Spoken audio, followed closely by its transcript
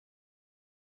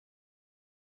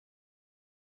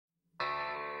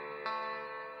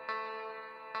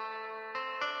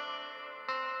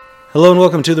Hello and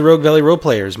welcome to the Rogue Valley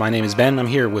Roleplayers. My name is Ben. I'm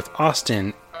here with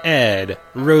Austin, Ed,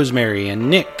 Rosemary, and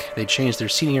Nick. They changed their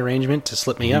seating arrangement to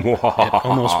slip me up. It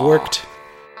almost worked.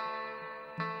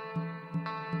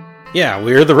 Yeah,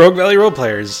 we're the Rogue Valley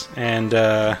Roleplayers,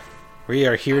 and we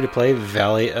are here to play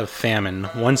Valley of Famine.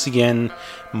 Once again,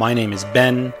 my name is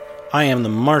Ben. I am the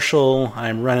Marshal.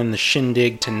 I'm running the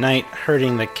shindig tonight,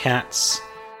 herding the cats.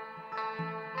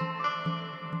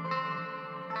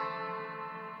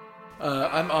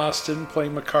 I'm Austin,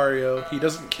 playing Macario. He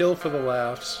doesn't kill for the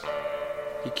laughs.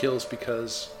 He kills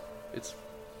because it's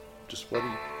just what he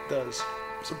does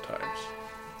sometimes.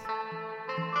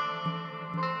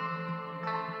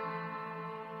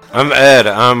 I'm Ed.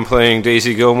 I'm playing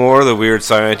Daisy Gilmore, the weird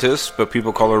scientist, but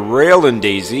people call her Railin'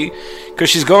 Daisy because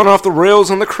she's gone off the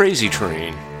rails on the crazy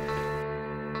train.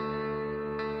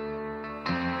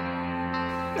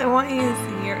 I want you to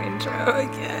sing your intro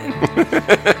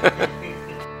again.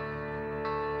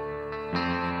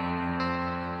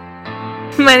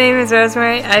 My name is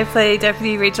Rosemary. I play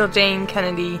Deputy Rachel Jane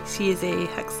Kennedy. She is a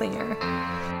Hexslinger.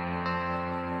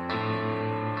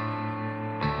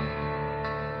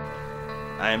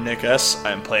 I am Nick S.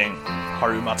 I am playing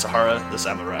Haru Matsuhara, the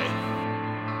Samurai.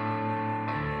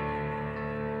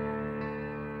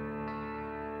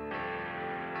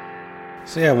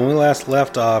 So yeah, when we last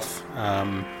left off,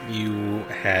 you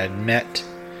had met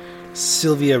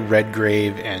Sylvia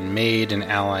Redgrave and made an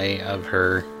ally of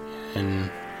her in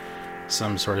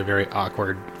some sort of very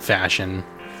awkward fashion,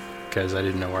 because I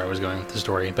didn't know where I was going with the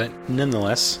story. But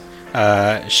nonetheless,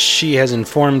 she has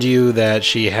informed you that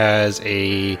she has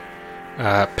a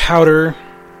powder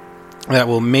that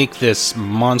will make this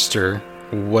monster,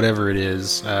 whatever it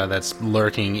is, that's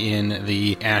lurking in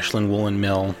the Ashland Woolen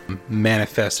Mill,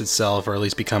 manifest itself, or at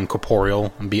least become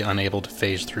corporeal and be unable to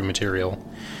phase through material.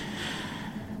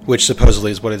 Which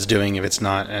supposedly is what it's doing if it's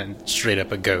not straight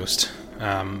up a ghost.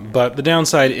 But the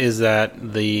downside is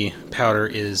that the powder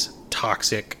is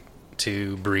toxic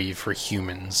to breathe for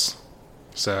humans.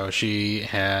 So she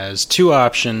has two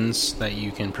options that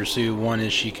you can pursue. One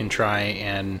is she can try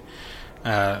and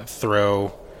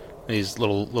throw these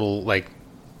little like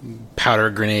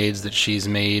powder grenades that she's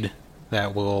made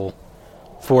that will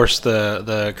force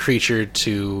the creature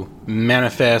to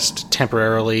manifest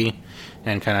temporarily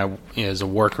and kind of as a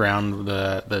workaround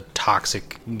the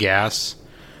toxic gas.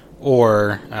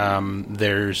 Or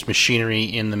there's machinery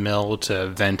in the mill to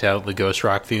vent out the ghost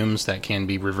rock fumes that can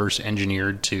be reverse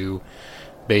engineered to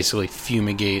basically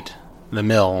fumigate the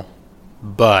mill,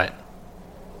 but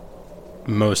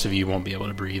most of you won't be able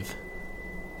to breathe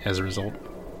as a result.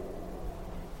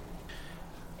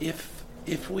 If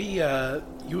we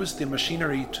use the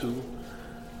machinery to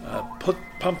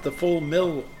pump the full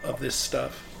mill of this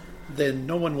stuff, then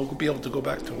no one will be able to go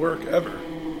back to work ever.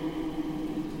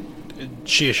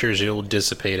 She assures you it will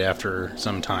dissipate after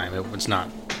some time. It's not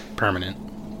permanent.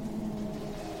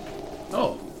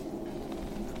 Oh.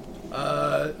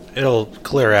 It'll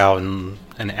clear out in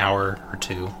an hour or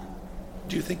two.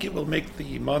 Do you think it will make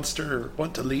the monster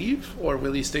want to leave, or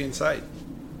will he stay inside?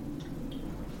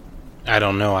 I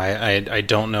don't know. I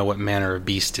don't know what manner of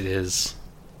beast it is.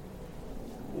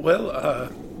 Well,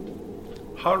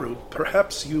 Haru,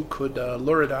 perhaps you could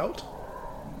lure it out?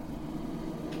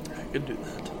 I could do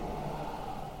that.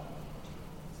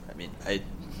 I mean,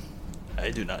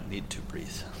 I do not need to breathe.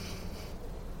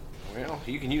 Well,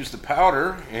 you can use the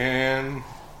powder, and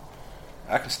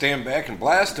I can stand back and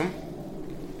blast him.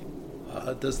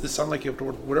 Does this sound like it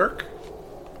would work?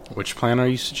 Which plan are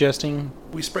you suggesting?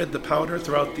 We spread the powder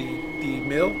throughout the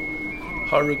mill.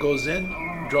 Haru goes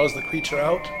in, draws the creature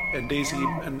out, and Daisy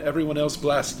and everyone else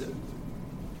blast it.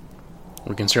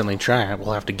 We can certainly try it.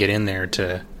 We'll have to get in there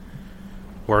to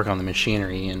work on the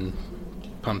machinery and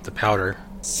pump the powder.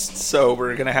 So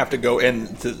we're gonna have to go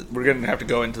into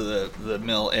the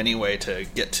mill anyway to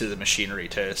get to the machinery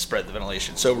to spread the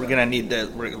ventilation. So we're gonna need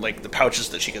the pouches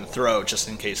that she can throw just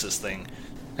in case this thing.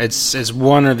 It's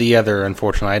one or the other.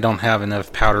 Unfortunately, I don't have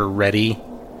enough powder ready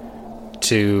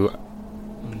to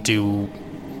do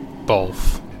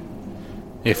both.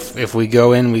 If we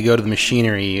go in, we go to the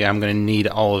machinery. I'm going to need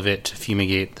all of it to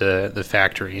fumigate the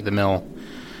factory, the mill.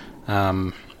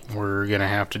 We're going to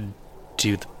have to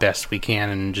do the best we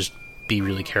can and just be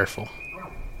really careful.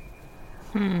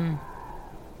 I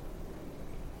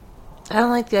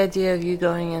don't like the idea of you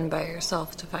going in by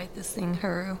yourself to fight this thing,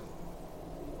 Haru.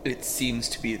 It seems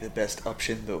to be the best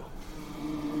option, though. I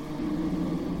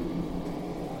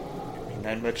mean,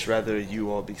 I'd much rather you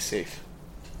all be safe.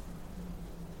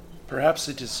 Perhaps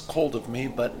it is cold of me,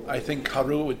 but I think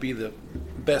Haru would be the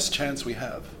best chance we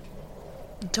have.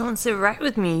 Don't sit right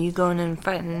with me, you going in and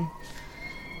fighting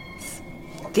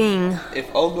Ding.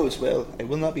 If all goes well, I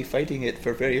will not be fighting it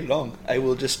for very long. I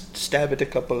will just stab it a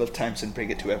couple of times and bring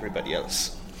it to everybody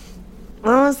else.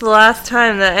 When was the last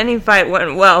time that any fight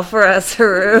went well for us,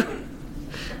 Haru?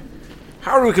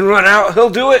 Haru can run out. He'll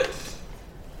do it.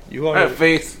 You I are have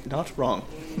faith. not wrong.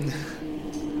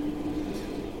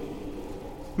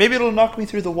 Maybe it'll knock me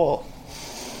through the wall.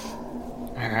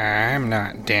 I'm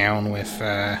not down with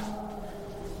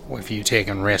you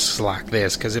taking risks like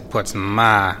this, because it puts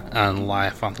my own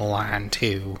life on the line,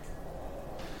 too.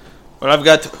 Well, I've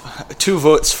got 2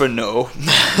 votes for no.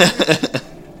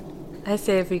 I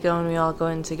say if we go and we all go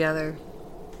in together,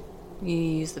 you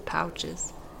use the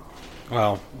pouches.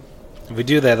 Well, if we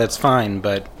do that, that's fine,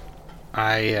 but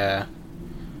I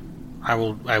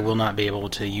will not be able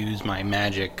to use my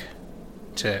magic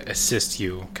to assist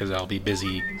you, because I'll be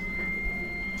busy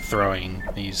throwing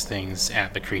these things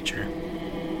at the creature.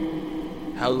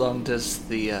 How long does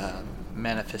the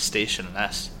manifestation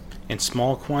last? In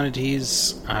small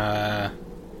quantities,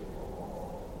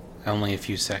 only a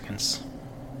few seconds.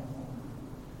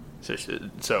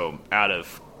 So out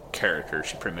of character,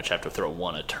 she pretty much have to throw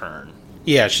 1 a turn.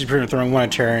 Yeah, she's pretty much throwing 1 a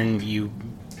turn. You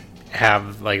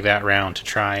have like that round to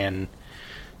try and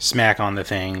smack on the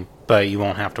thing, but you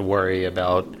won't have to worry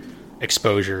about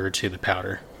exposure to the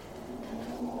powder.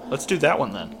 Let's do that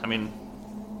one then. I mean,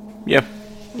 Yeah.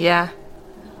 Yeah.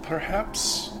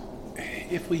 Perhaps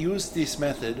if we use this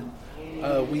method,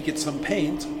 we get some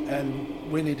paint,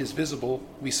 and when it is visible,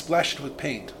 we splash it with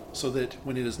paint, so that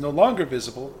when it is no longer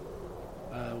visible,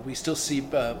 we still see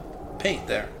paint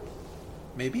there.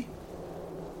 Maybe?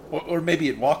 Or maybe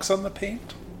it walks on the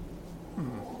paint?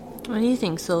 What do you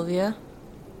think, Sylvia?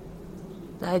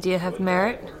 The idea have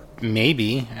merit?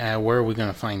 Maybe. Where are we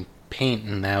going to find paint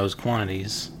in those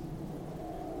quantities?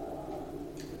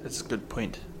 that's a good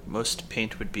point. Most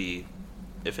paint would be,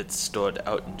 if it's stored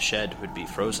out in shed, would be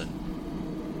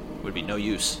frozen. Would be no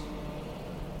use.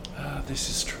 This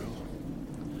is true.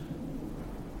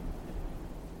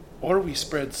 Or we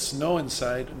spread snow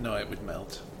inside. No, it would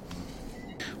melt.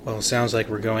 Well, it sounds like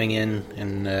we're going in,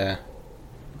 and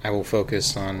I will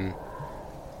focus on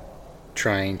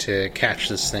trying to catch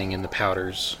this thing in the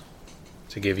powders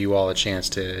to give you all a chance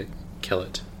to kill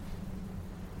it.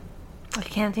 I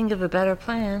can't think of a better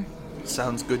plan.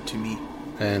 Sounds good to me.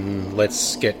 And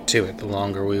let's get to it. The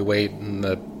longer we wait,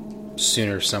 the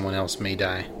sooner someone else may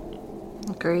die.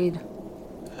 Agreed.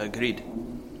 Agreed.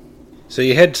 So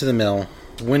you head to the mill.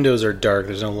 The windows are dark.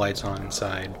 There's no lights on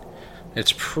inside.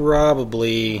 It's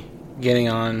probably getting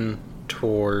on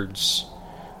towards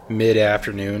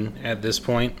mid-afternoon at this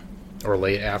point, or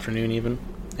late afternoon even.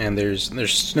 And there's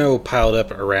snow piled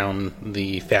up around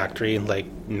the factory, like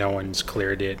no one's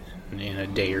cleared it in a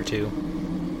day or two.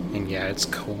 And yeah, it's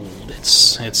cold.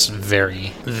 It's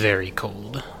very, very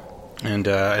cold. And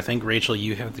I think, Rachel,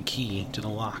 you have the key to the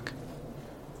lock.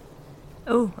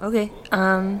 Oh, okay.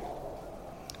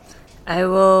 I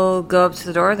will go up to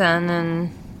the door then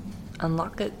and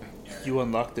unlock it. You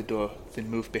unlock the door, then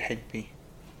move behind me.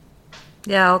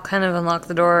 Yeah, I'll kind of unlock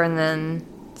the door and then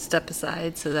step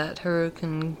aside so that Haru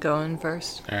can go in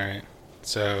first. Alright.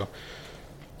 So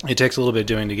it takes a little bit of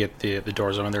doing to get the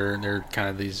doors open. They're kind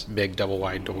of these big double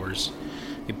wide doors.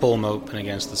 You pull them open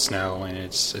against the snow and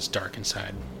it's dark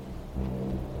inside.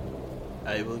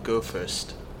 I will go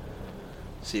first.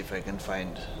 See if I can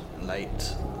find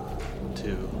light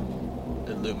to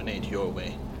illuminate your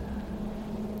way.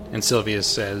 And Sylvia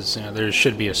says, there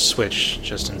should be a switch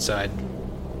just inside.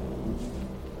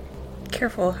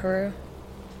 Careful, Haru.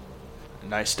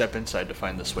 And I step inside to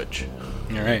find the switch.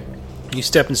 Alright. You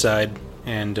step inside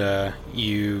and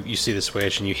you see the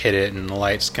switch and you hit it and the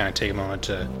lights kind of take a moment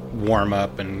to warm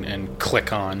up and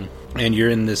click on. And you're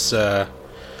in this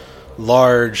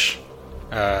large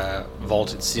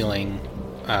vaulted ceiling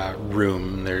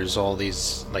room. There's all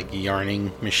these like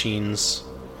yarning machines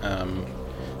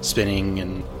spinning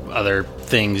and other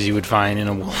things you would find in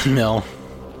a woolen mill.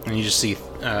 And you just see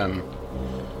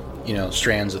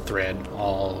strands of thread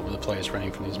all over the place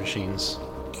running from these machines.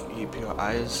 Keep your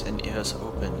eyes and ears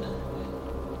open.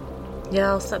 Yeah,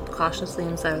 I'll step cautiously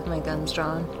inside with my guns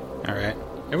drawn. Alright.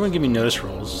 Everyone give me notice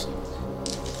rolls.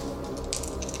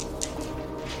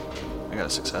 I got a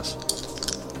success.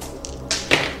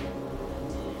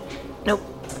 Nope.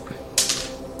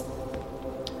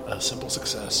 A simple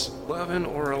success. 11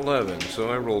 or 11, so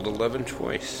I rolled 11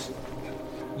 twice.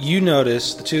 You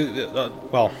notice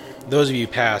those of you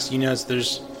past, you notice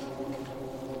there's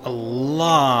a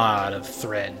lot of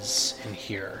threads in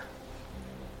here.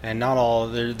 And not all,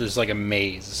 there's like a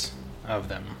maze of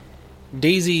them.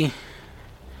 Daisy,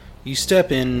 you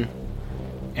step in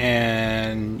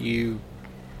and you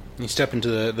You step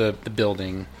into the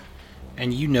building,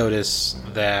 and you notice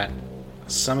that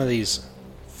some of these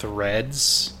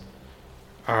threads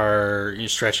are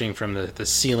stretching from the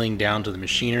ceiling down to the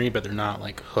machinery, but they're not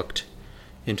like hooked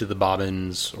into the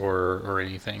bobbins or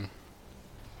anything.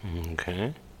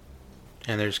 Okay.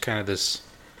 And there's kind of this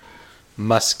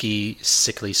musky,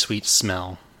 sickly sweet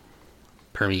smell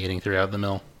permeating throughout the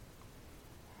mill.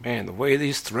 Man, the way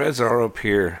these threads are up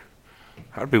here,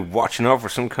 I'd be watching out for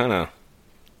some kind of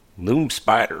loom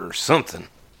spider or something.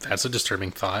 That's a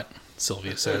disturbing thought,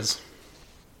 Sylvia says.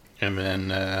 And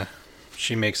then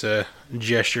she makes a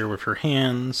gesture with her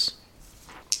hands.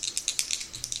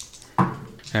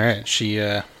 Alright, she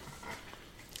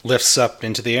lifts up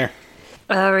into the air.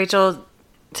 Rachel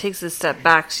takes a step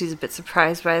back. She's a bit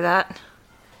surprised by that.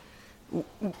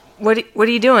 What are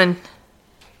you doing?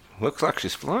 Looks like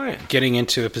she's flying. Getting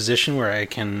into a position where I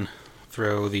can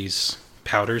throw these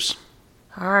powders.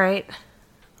 All right.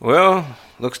 Well,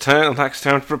 looks like it's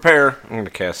time to prepare. I'm going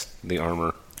to cast the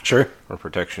armor Sure. or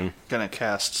protection. Gonna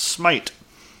cast Smite.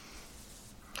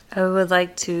 I would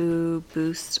like to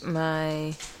boost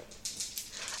my...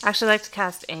 Actually, I'd like to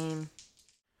cast Aim.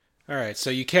 Alright,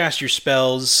 so you cast your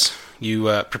spells. You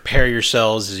prepare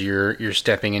yourselves as you're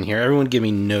stepping in here. Everyone give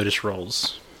me notice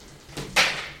rolls.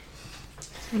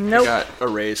 Nope. Got a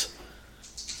raise.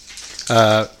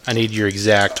 I need your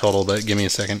exact total, but give me a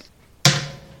second.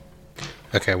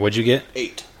 Okay, what'd you get?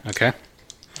 8. Okay.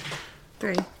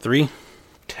 3.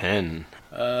 10.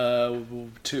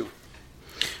 2.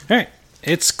 Alright,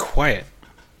 it's quiet.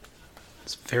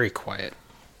 It's very quiet.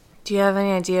 Do you have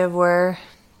any idea of where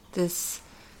this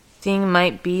thing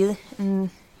might be in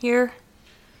here?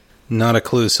 Not a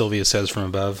clue, Sylvia says from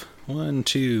above. 1,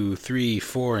 2, 3,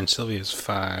 4, and Sylvia's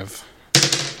 5.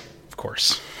 Of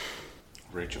course.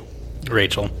 Rachel.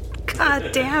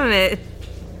 God damn it.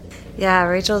 Yeah,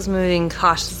 Rachel's moving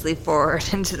cautiously forward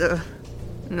into the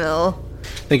mill. I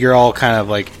think you're all kind of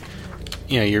like,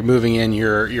 you're moving in,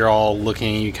 you're all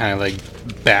looking, you kind of like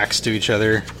backs to each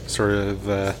other sort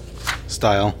of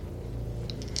style.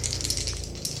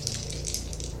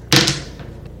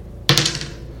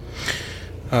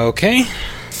 Okay.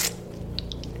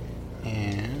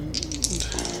 And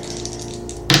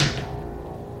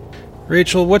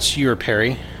Rachel, what's your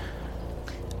parry?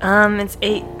 It's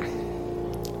 8.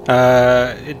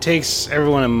 It takes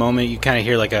everyone a moment. You kind of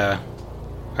hear like a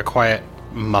quiet,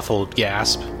 muffled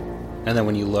gasp. And then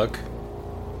when you look,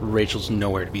 Rachel's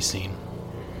nowhere to be seen.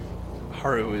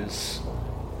 Haru is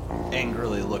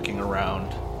angrily looking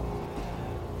around,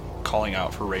 calling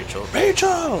out for Rachel.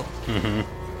 Rachel!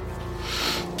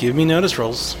 Give me notice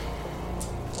rolls.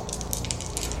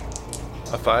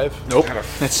 A 5? Nope.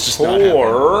 It's just not happening.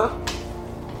 4.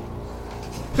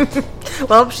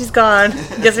 Well, she's gone.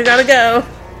 Guess we gotta go.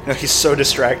 No, he's so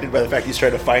distracted by the fact he's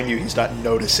trying to find you, he's not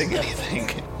noticing anything.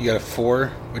 You got a 4.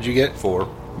 What'd you get? 4.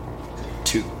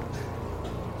 2.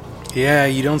 Yeah,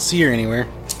 you don't see her anywhere.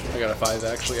 I got a 5,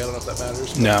 actually. I don't know if that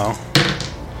matters. No.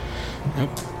 Nope.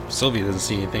 Sylvia doesn't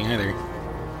see anything either.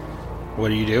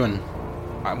 What are you doing?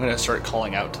 I'm gonna start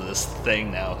calling out to this thing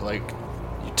now. Like,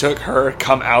 you took her,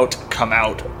 come out,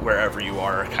 wherever you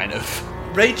are, kind of.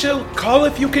 Rachel, call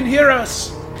if you can hear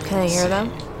us. Can I hear them?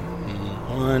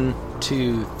 1,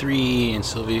 2, 3, and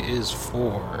Sylvia is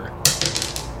 4.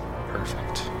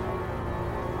 Perfect.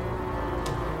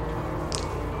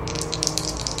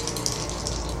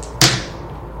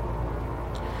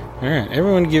 Alright,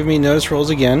 everyone give me notice rolls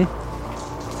again.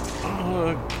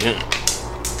 Again.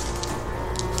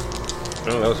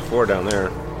 Oh, that was a 4 down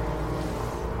there.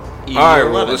 I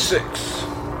rolled a 6.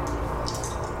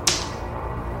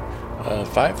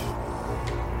 5.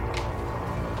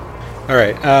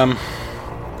 Alright,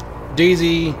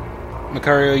 Daisy,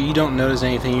 Macario, you don't notice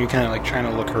anything. You're kind of like trying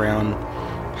to look around.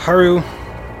 Haru,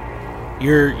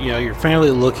 you're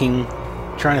finally looking,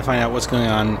 trying to find out what's going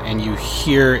on, and you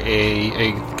hear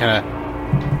a kind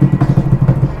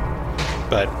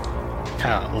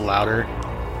of louder,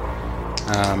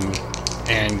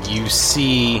 and you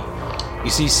see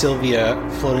Sylvia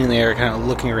floating in the air, kind of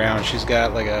looking around. She's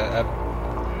got like a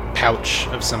pouch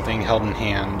of something held in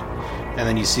hand, and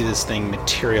then you see this thing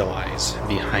materialize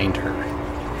behind her,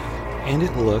 and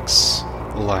it looks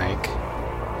like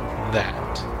that.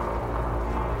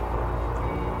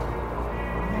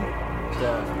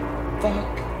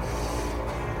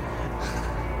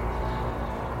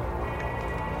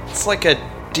 It's like a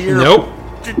deer. Nope.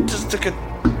 Just like a.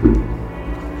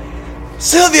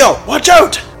 Sylvia, watch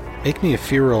out! Make me a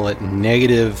fear roll at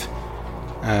negative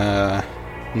 9.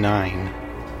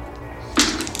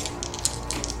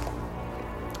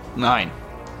 9.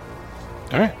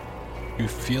 Alright. You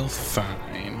feel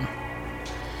fine.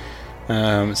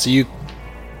 So you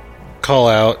call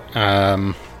out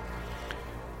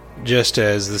just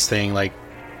as this thing like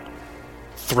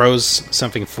throws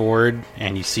something forward,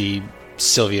 and you see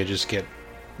Sylvia just get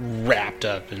wrapped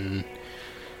up in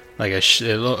like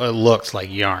it looks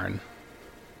like yarn,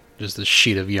 just a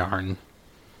sheet of yarn,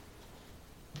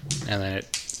 and then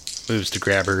it moves to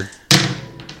grab her,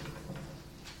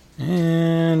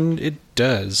 and it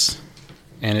does,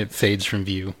 and it fades from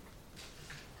view.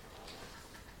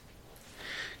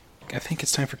 I think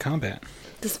it's time for combat.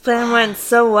 This plan went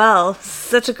so well.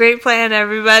 Such a great plan,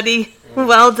 everybody.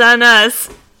 Well done, us.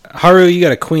 Haru, you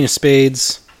got a queen of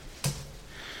spades.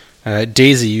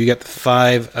 Daisy, you got the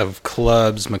 5 of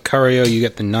clubs. Macario, you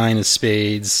got the 9 of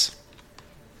spades.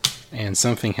 And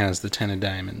something has the 10 of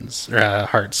diamonds.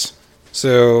 Hearts.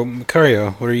 So,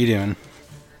 Macario, what are you doing?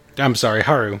 I'm sorry,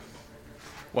 Haru.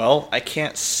 Well, I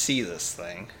can't see this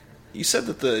thing. You said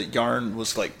that the yarn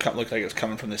was looked like it was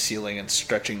coming from the ceiling and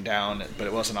stretching down, but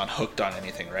it wasn't unhooked on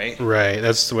anything, right? Right,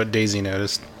 that's what Daisy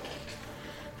noticed.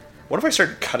 What if I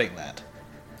started cutting that?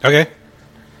 Okay.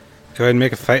 Go ahead and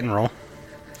make a fighting roll.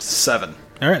 7.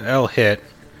 Alright, that'll hit.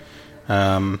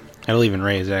 That'll even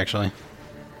raise, actually.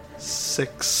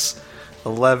 6,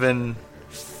 11,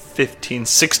 15,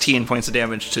 16 points of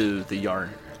damage to the yarn.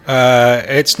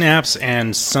 It snaps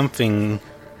and something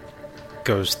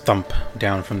goes thump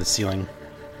down from the ceiling.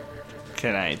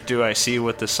 Do I see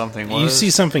what this something was? You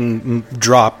see something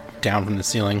drop down from the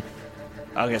ceiling.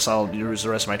 I guess I'll use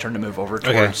the rest of my turn to move over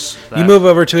towards that. You move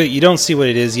over to it. You don't see what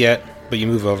it is yet, but you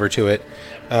move over to it.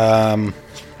 Hi,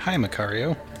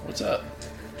 Macario. What's up?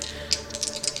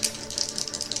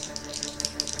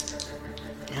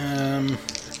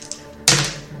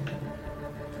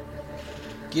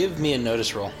 Give me a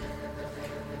notice roll.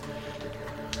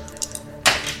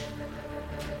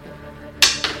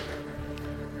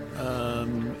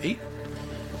 8.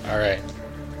 All right.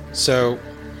 So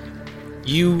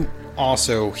you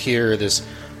also hear this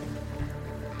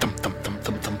thump, thump, thump,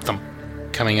 thump, thump, thump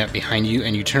coming up behind you,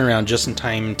 and you turn around just in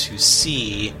time to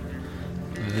see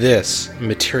this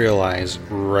materialize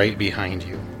right behind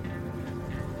you.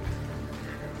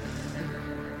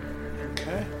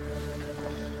 Okay.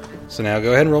 So now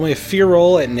go ahead and roll me a fear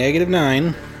roll at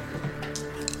 -9.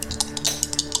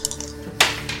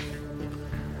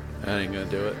 That ain't gonna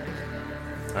do it.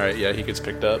 Alright, yeah, he gets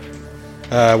picked up.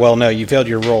 Well, no, you failed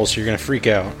your roll, so you're going to freak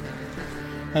out.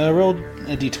 Roll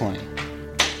a d20.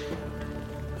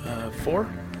 4?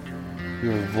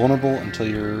 You're vulnerable until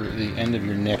the end of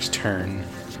your next turn.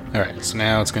 Alright, so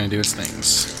now it's going to do its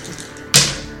things.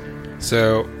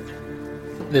 So,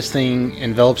 this thing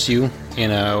envelops you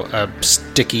in a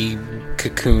sticky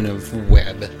cocoon of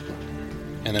web.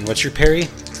 And then what's your parry?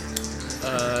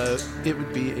 It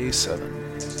would be a 7.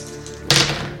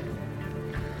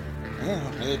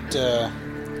 Oh, it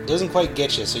doesn't quite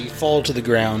get you, so you fall to the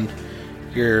ground.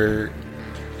 You're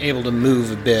able to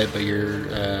move a bit, but you're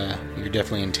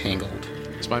definitely entangled.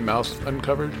 Is my mouth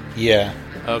uncovered? Yeah.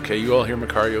 Okay, you all hear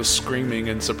Macario screaming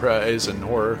in surprise and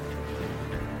horror.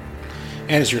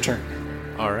 And it's your turn.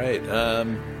 Alright,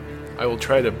 I will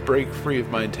try to break free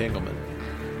of my entanglement.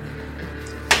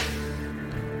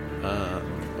 I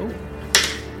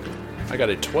got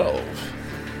a 12.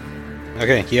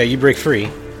 Okay, yeah, you break free,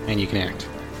 and you can act.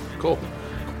 Cool.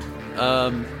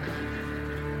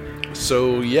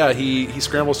 So yeah, he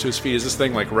scrambles to his feet. Is this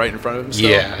thing like right in front of him still?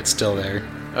 Yeah, it's still there.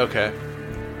 Okay.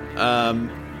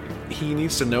 He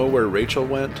needs to know where Rachel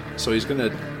went, so he's going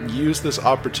to use this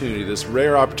opportunity, this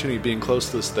rare opportunity being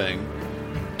close to this thing,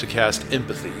 to cast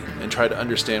empathy and try to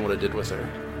understand what it did with her.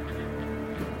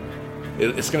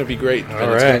 It's going to be great,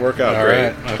 and it's going to work out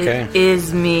great. Right. Okay. It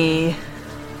is me.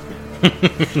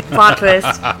 Plot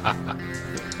twist.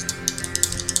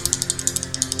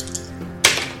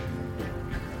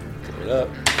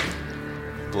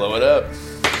 Blow it up.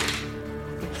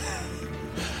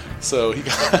 So he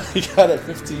got a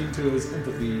 15 to his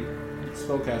empathy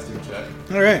spellcasting check.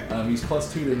 All right. He's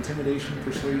 +2 to intimidation,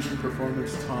 persuasion,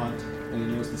 performance, taunt, and he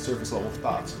knows the surface level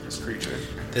thoughts of this creature.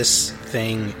 This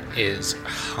thing is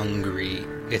hungry.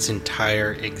 Its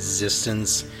entire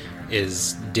existence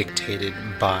is dictated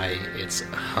by its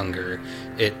hunger.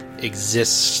 It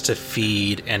exists to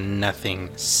feed, and nothing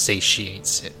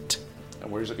satiates it.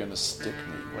 And where's it going to stick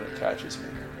me when it catches me?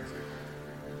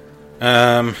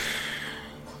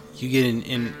 You get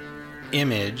an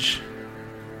image.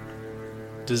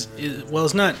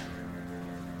 It's not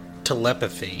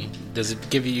telepathy. Does it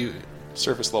give you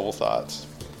Surface level thoughts.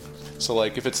 So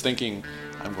like if it's thinking,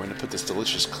 I'm going to put this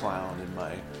delicious clown in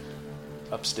my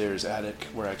upstairs attic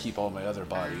where I keep all my other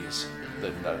bodies,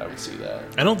 then I would see that.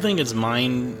 I don't think its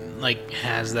mind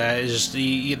has that. It's just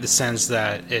you get the sense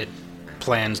that it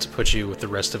plans to put you with the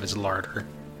rest of its larder.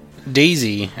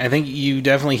 Daisy, I think you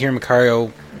definitely hear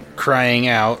Macario crying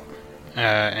out,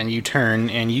 and you turn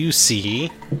and you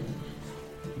see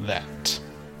that.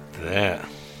 Yeah.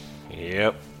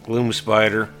 Yep. Gloom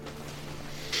spider.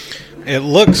 It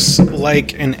looks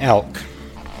like an elk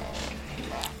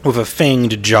with a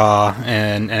fanged jaw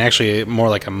and actually more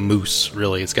like a moose,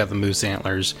 really. It's got the moose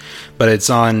antlers, but it's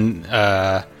on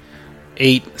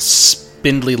 8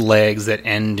 spindly legs that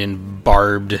end in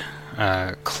barbed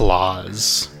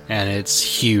claws, and it's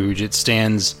huge. It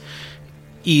stands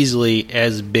easily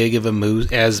as big of a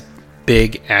moose, as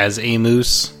big as a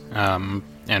moose,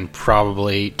 and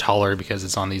probably taller because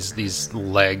it's on these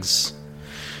legs,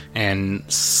 and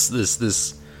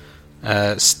this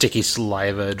sticky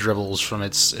saliva dribbles from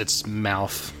its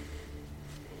mouth,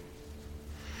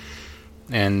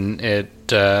 and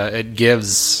it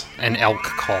gives an elk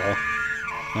call,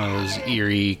 one of those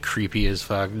eerie, creepy as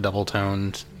fuck,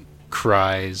 double-toned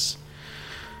cries.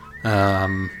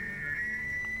 And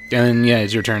then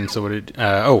it's your turn. So what did?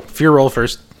 Fear roll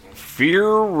first. Fear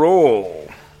roll.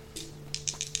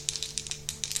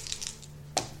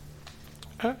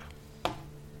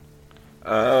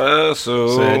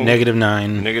 So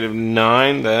 -9.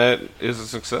 -9, that is a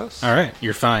success. All right,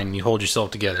 you're fine. You hold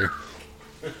yourself together.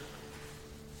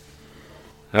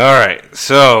 All right,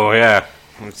 so yeah,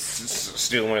 let's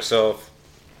steel myself.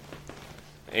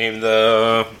 Aim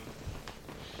the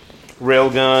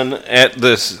railgun at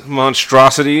this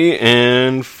monstrosity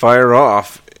and fire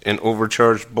off an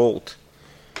overcharged bolt.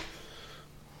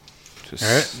 Just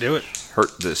All right, do it.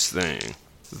 hurt this thing.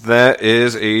 That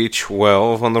is a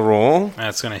 12 on the roll.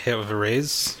 That's gonna hit with a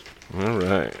raise. All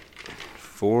right,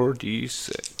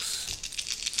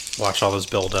 4d6. Watch all this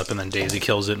build up, and then Daisy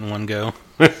kills it in one go.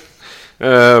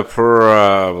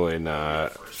 Probably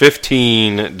not.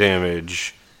 15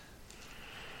 damage.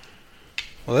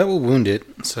 Well, that will wound it,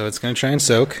 so it's going to try and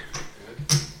soak.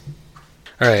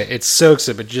 Alright, it soaks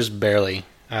it, but just barely.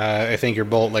 I think your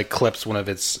bolt clips one of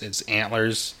its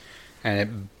antlers, and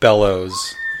it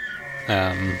bellows.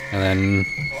 And then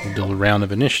we'll do a round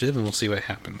of initiative, and we'll see what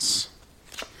happens.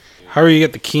 Haru, you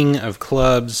get the king of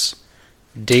clubs.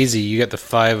 Daisy, you got the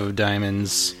 5 of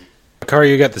diamonds.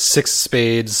 Macario, you got the 6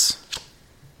 spades.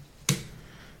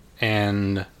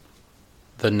 And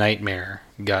the nightmare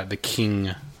got the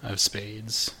king of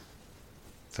spades.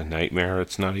 It's a nightmare.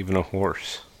 It's not even a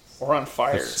horse. Or on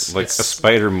fire. It's like a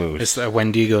spider moose. It's the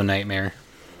Wendigo nightmare.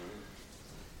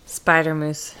 Spider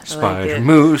moose. I like Spider it.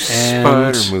 moose.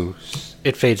 And- Spider moose.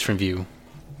 It fades from view.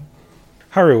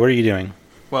 Haru, what are you doing?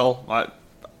 Well,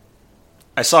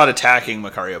 I saw it attacking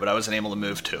Macario, but I wasn't able to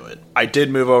move to it. I did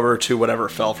move over to whatever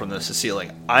fell from the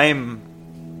ceiling. I'm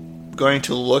going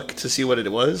to look to see what it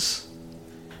was.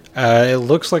 It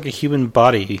looks like a human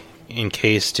body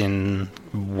encased in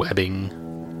webbing.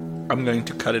 I'm going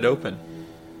to cut it open,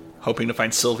 hoping to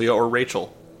find Sylvia or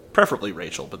Rachel. Preferably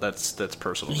Rachel, but that's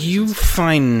personal. You reasons.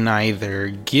 find neither.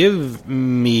 Give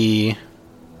me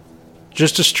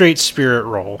just a straight spirit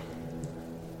roll.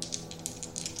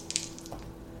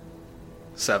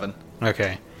 7.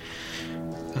 Okay.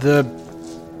 The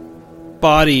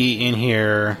body in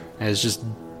here is just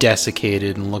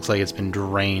desiccated and looks like it's been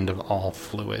drained of all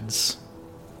fluids.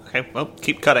 Okay, well,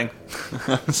 keep cutting.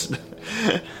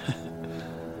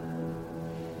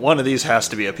 One of these has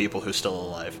to be a people who's still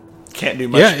alive. Can't do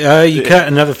much. Yeah, you cut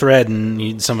another thread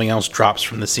and something else drops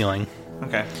from the ceiling.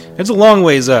 Okay. It's a long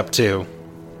ways up, too.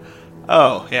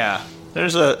 Oh, yeah.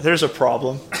 There's a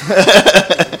problem.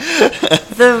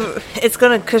 It's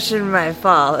gonna cushion my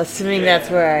fall, assuming that's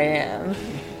where I am.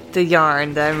 The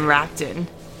yarn that I'm wrapped in.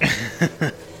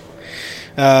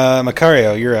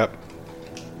 Macario, you're up.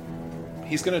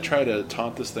 He's going to try to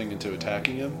taunt this thing into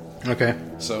attacking him. Okay.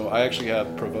 So I actually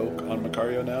have Provoke on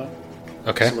Macario now.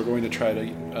 Okay. So we're going to try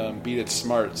to beat its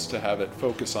smarts to have it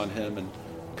focus on him and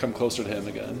come closer to him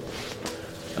again.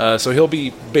 So he'll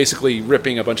be basically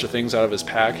ripping a bunch of things out of his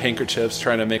pack, handkerchiefs,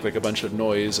 trying to make a bunch of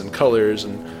noise and colors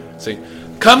and saying,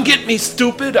 "Come get me,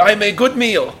 stupid! I'm a good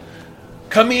meal!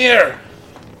 Come here!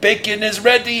 Bacon is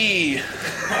ready!"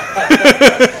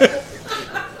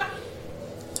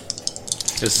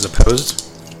 This is opposed.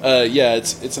 Yeah,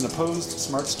 it's an opposed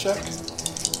smarts check.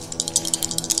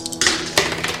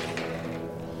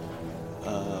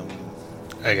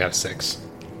 I got a 6.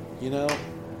 You know?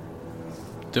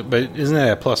 But isn't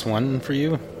that a +1 for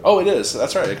you? Oh, it is.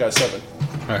 That's right. I got a 7.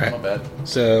 All right. Not bad.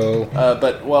 So,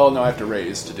 But, well, no, I have to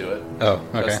raise to do it. oh,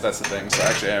 okay. That's the thing. So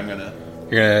actually, I'm going to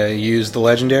You're gonna use the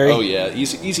legendary? Oh yeah,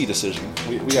 easy decision.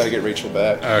 We gotta get Rachel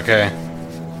back. Okay.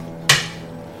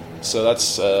 So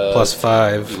that's Plus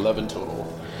 5. 11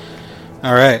 total.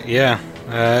 All right. Yeah.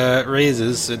 It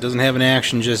raises. It doesn't have an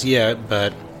action just yet,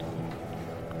 but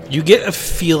you get a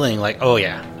feeling like, oh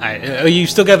yeah, you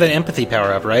still got that empathy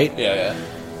power up, right? Yeah.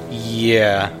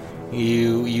 Yeah.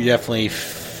 You definitely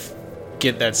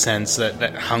get that sense,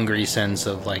 that hungry sense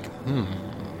of like,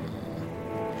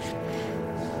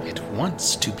 it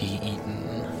wants to be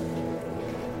eaten.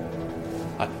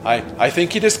 I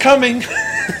think it is coming.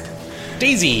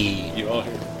 Daisy. You all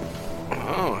hear?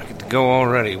 Oh, I get to go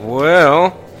already.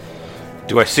 Well,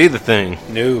 do I see the thing?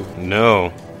 No.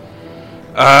 No.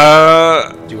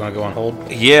 Do you want to go on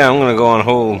hold? Yeah, I'm gonna go on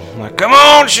hold. Like, come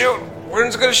on, shoot!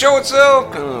 When's it gonna show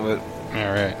itself? But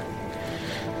All right.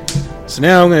 So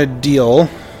now I'm going to deal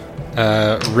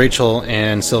Rachel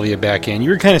and Sylvia back in.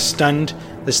 You were kind of stunned.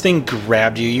 This thing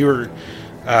grabbed you. You were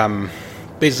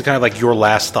basically kind of like your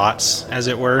last thoughts, as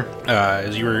it were.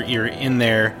 As you're in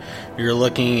there, you're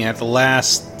looking at the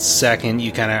last second.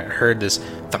 You kind of heard this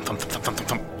thump, thump, thump, thump, thump,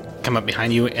 thump come up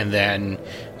behind you, and then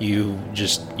you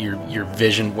just your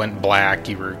vision went black.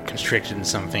 You were constricted in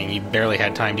something. You barely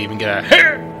had time to even get a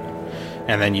hair,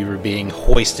 and then you were being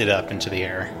hoisted up into the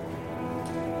air.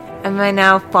 Am I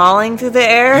now falling through the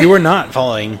air? You were not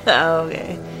falling. Oh,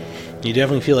 okay. You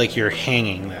definitely feel like you're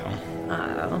hanging, though.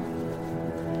 Oh.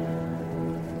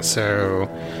 So,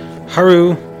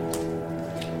 Haru,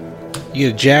 you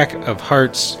get a Jack of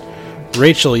Hearts.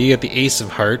 Rachel, you get the Ace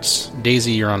of Hearts.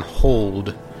 Daisy, you're on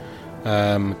hold.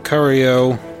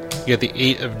 Kario, you get the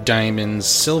 8 of Diamonds.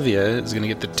 Sylvia is going to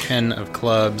get the 10 of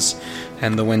Clubs.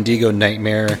 And the Wendigo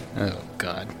Nightmare, oh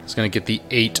god, is going to get the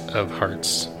 8 of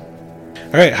Hearts.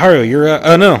 Alright, Haru, you're up.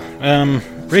 Oh no,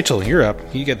 Rachel, you're up.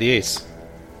 You get the Ace.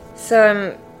 So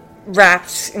I'm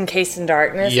wrapped, encased in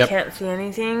darkness. Yep. Can't see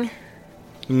anything. You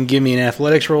can give me an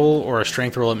athletics roll or a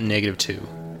strength roll at -2.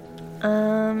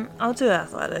 I'll do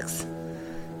athletics.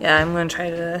 Yeah, I'm gonna try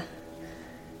to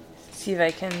see if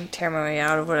I can tear my way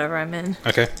out of whatever I'm in.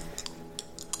 Okay.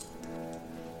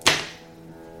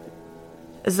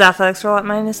 Is the athletics roll at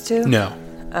 -2? No.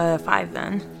 5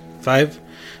 then. 5?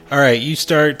 Alright, you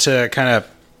start to kind of,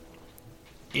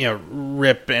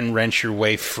 rip and wrench your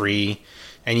way free,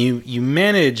 and you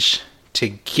manage to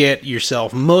get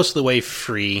yourself most of the way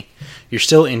free. You're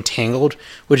still entangled,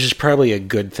 which is probably a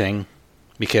good thing,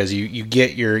 because you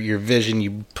get your vision,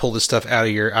 you pull the stuff out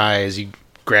of your eyes, you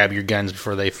grab your guns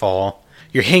before they fall.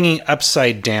 You're hanging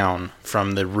upside down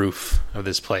from the roof of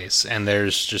this place, and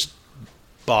there's just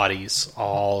bodies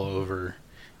all over,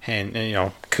 and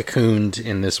cocooned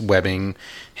in this webbing,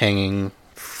 hanging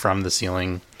from the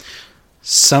ceiling.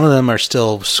 Some of them are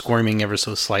still squirming ever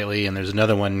so slightly, and there's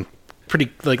another one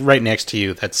pretty right next to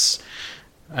you that's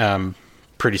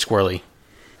pretty squirrely.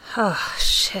 Oh,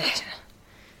 shit.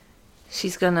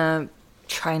 She's gonna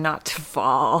try not to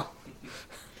fall.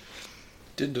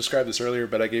 Didn't describe this earlier,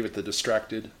 but I gave it the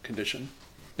distracted condition.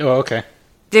 Oh, okay.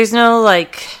 There's no,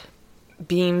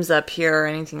 beams up here or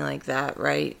anything like that,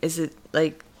 right? Is it,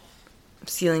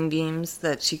 ceiling beams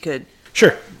that she could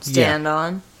Sure. stand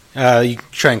on? You can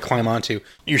try and climb onto.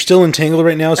 You're still entangled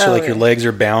right now, so Okay. your legs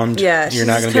are bound. Yeah, You're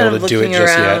not going to be able to do it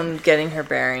just yet. getting her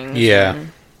bearings. Yeah.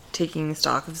 And taking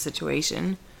stock of the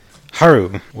situation.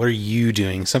 Haru, what are you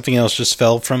doing? Something else just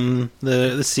fell from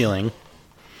the ceiling.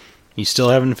 You still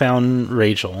haven't found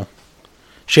Rachel.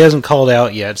 She hasn't called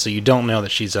out yet, so you don't know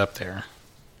that she's up there.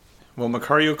 Well,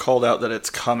 Macario called out that it's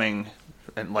coming,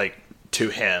 and to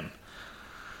him.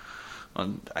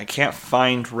 I can't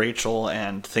find Rachel,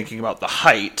 and thinking about the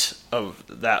height of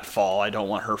that fall, I don't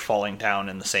want her falling down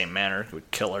in the same manner. It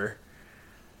would kill her.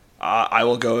 I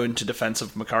will go into defense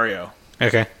of Macario.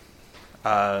 Okay.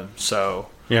 So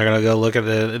You're not going to go look at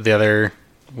the other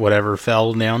whatever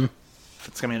fell down? if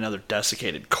it's gonna be another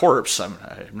desiccated corpse, I'm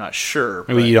not sure.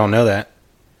 Maybe you don't know that.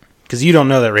 Because you don't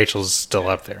know that Rachel's still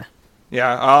up there.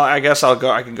 Yeah, I guess I'll go.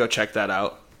 I can go check that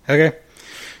out. Okay.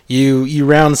 You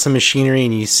round some machinery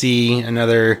and you see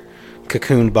another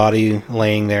cocooned body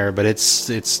laying there, but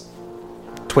it's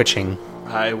twitching.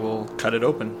 I will cut it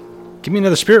open. Give me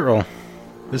another spirit roll.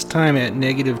 This time at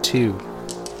 -2.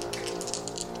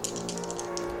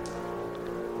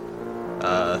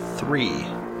 3.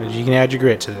 You can add your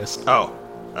grit to this. Oh,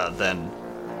 then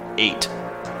 8.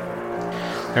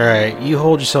 Alright, you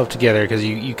hold yourself together because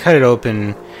you cut it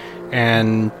open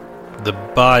and the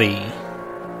body,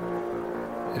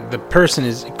 the person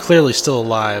is clearly still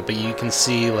alive, but you can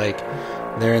see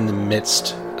they're in the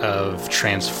midst of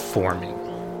transforming.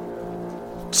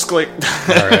 Sklick.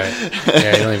 Alright.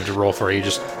 Yeah, you don't even have to roll for it, you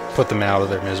just put them out of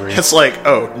their misery. It's like,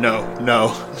 oh, no.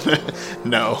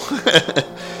 No.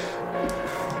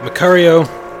 Macario,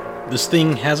 this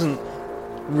thing hasn't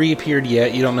reappeared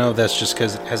yet. You don't know if that's just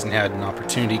because it hasn't had an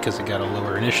opportunity because it got a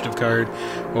lower initiative card,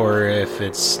 or if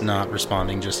it's not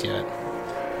responding just yet.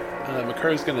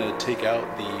 Macario's going to take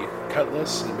out the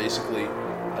cutlass and basically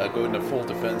go into full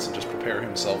defense and just prepare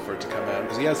himself for it to come out,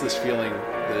 because he has this feeling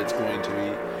that it's going to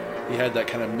be. He had that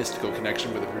kind of mystical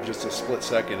connection with it for just a split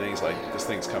second, and he's like, this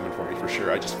thing's coming for me for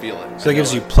sure. I just feel it. So it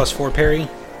gives you +4 parry?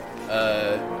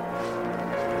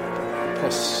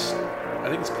 Plus, I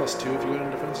think it's +2 if you go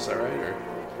into defense. Is that right? Or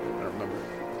I don't remember.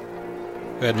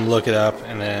 Go ahead and look it up,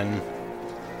 and then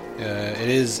it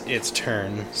is its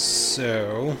turn.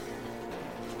 So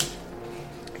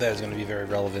that is going to be very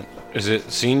relevant. Is it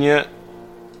seen yet?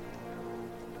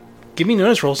 Give me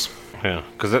notice rolls. Yeah,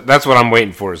 because that's what I'm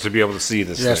waiting for, is to be able to see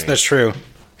this Yes, thing. that's true.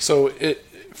 So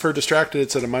for distracted,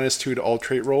 it's at a -2 to all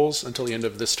trait rolls until the end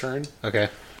of this turn. Okay.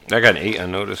 I got an 8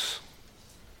 on notice.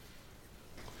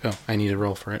 Oh, I need to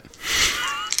roll for it.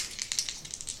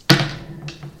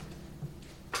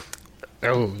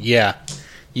 Oh, yeah.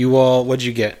 You all, what'd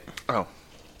you get? Oh.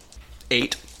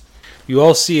 8. You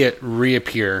all see it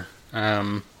reappear,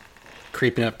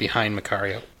 creeping up behind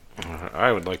Macario.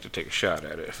 I would like to take a shot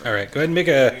at it. All right, go ahead and make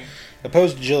a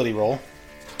opposed agility roll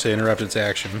to interrupt its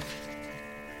action.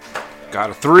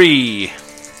 Got a 3.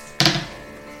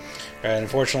 All right,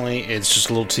 unfortunately, it's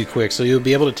just a little too quick, so you'll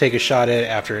be able to take a shot at it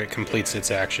after it completes its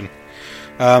action.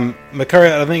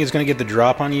 Macario, I don't think it's going to get the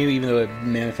drop on you, even though it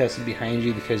manifested behind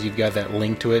you, because you've got that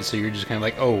link to it, so you're just kind of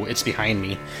like, oh, it's behind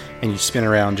me, and you spin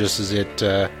around just as it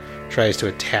tries to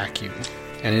attack you.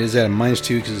 And it is at a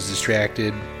 -2 because it's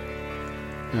distracted.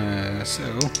 So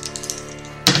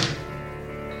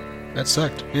that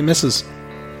sucked. It misses.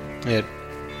 It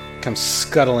comes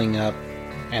scuttling up,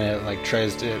 and it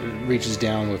reaches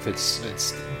down with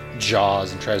its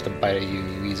jaws and tries to bite at you,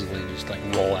 and you easily just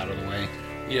roll out of the way.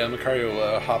 Yeah,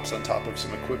 Macario hops on top of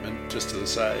some equipment just to the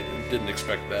side and didn't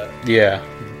expect that. Yeah,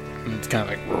 it's kind of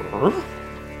like. All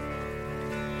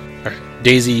right,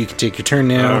 Daisy, you can take your turn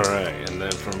now. All right, and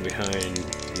then from behind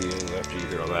you, after you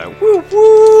get all that, woo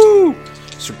woo,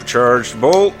 supercharged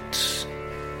bolt.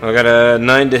 I got a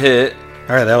 9 to hit.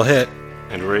 All right, that'll hit.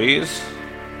 And raise.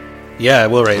 Yeah,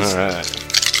 it will raise. All right.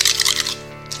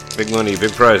 Big money,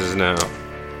 big prizes now.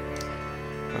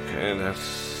 Okay,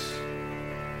 that's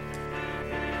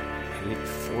 8,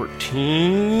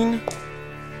 14,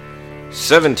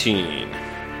 17.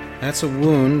 That's a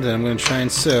wound that I'm going to try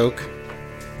and soak.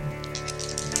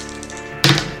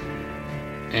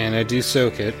 And I do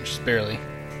soak it, just barely.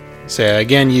 So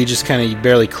again, you just you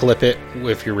barely clip it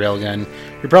with your railgun.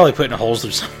 You're probably putting holes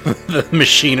through some of the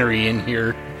machinery in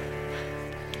here.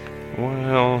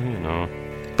 Well,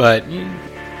 But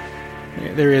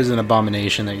there is an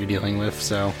abomination that you're dealing with,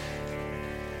 so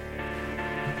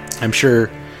I'm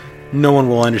sure no one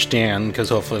will understand, because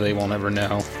hopefully they won't ever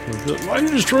know. Why did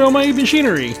you destroy all my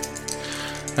machinery?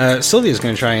 Sylvia's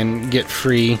going to try and get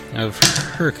free of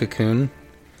her cocoon,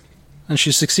 and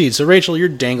she succeeds. So Rachel, you're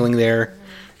dangling there,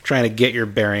 trying to get your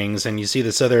bearings, and you see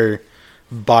this other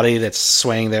body that's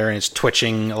swaying there, and it's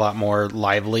twitching a lot more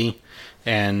lively,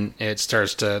 and it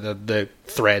starts to the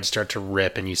threads start to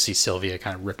rip, and you see Sylvia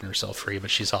kind of ripping herself free, but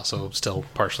she's also still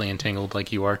partially entangled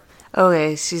like you are.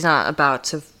 Okay, she's not about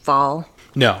to fall.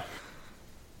 No.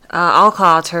 I'll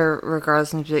call out to her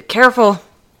regardless and be like, careful!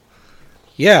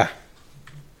 Yeah.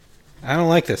 I don't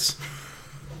like this.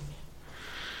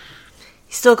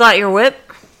 You still got your whip?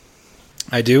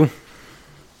 I do.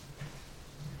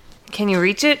 Can you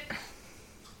reach it?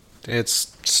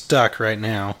 It's stuck right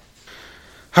now.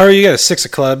 Haru, you got a 6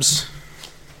 of clubs.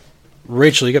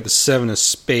 Rachel, you got the 7 of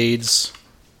spades.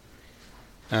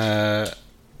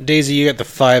 Daisy, you got the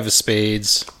 5 of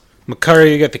spades.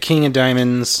 Macario, you got the king of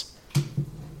diamonds.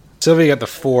 Sylvia got the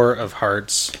 4 of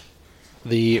hearts.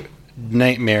 The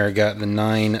nightmare got the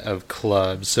 9 of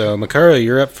clubs. So, Macario,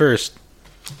 you're up first.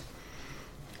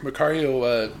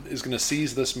 Macario is going to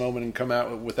seize this moment and come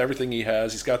out with everything he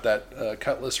has. He's got that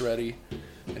cutlass ready,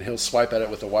 and he'll swipe at it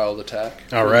with a wild attack.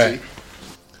 All right.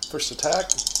 First attack.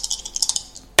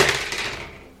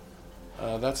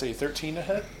 That's a 13 to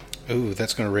hit. Ooh,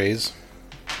 that's going to raise.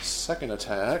 Second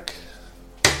attack.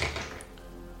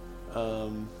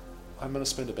 I'm going to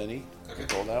spend a Benny. Okay.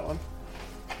 Roll that one.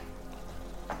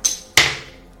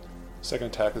 Second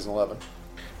attack is an 11.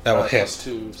 That will hit. Plus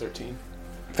 2, 13.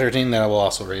 13, that will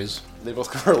also raise. They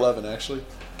both cover 11, actually.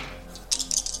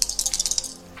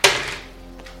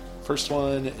 First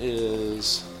one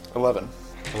is 11.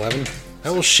 11?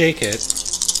 That will shake it.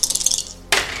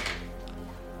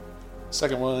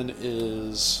 Second one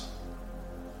is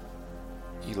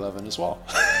 11 as well.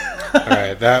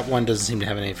 Alright, that one doesn't seem to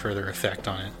have any further effect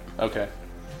on it. Okay.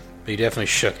 But you definitely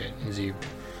shook it as you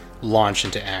launch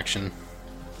into action.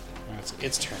 It's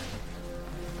its turn.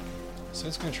 So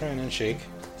it's going to try and unshake.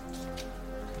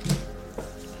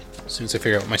 As soon as I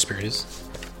figure out what my spirit is.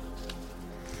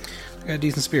 I got a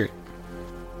decent spirit.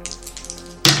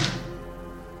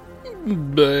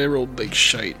 But I rolled big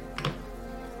shite.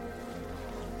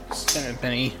 Spend a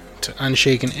penny to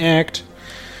unshake and act.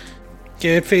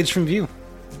 Yeah, it fades from view.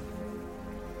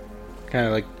 Kind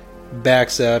of like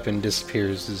backs up and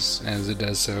disappears as it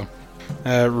does so.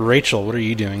 Rachel, what are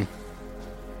you doing?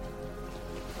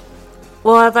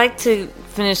 Well, I'd like to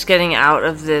finish getting out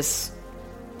of this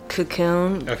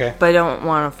cocoon. Okay. But I don't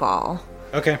want to fall.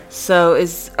 Okay. So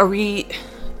are we,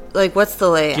 like, what's the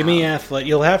layout? Give me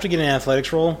you'll have to get an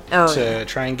athletics roll Oh, to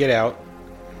try and get out.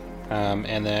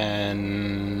 And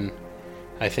then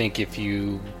I think if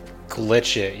you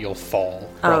glitch it, you'll fall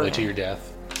probably to your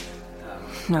death.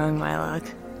 Knowing my luck.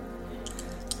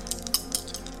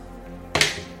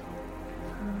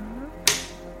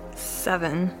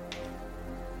 Seven.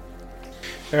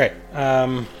 All right.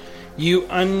 You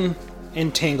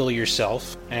unentangle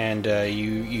yourself, and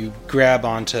you grab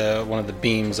onto one of the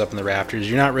beams up in the rafters.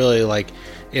 You're not really like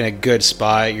in a good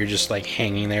spot. You're just like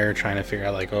hanging there, trying to figure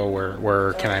out like, oh,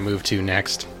 where can I move to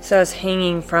next? So I was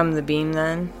hanging from the beam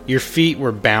then? Your feet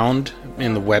were bound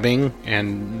in the webbing,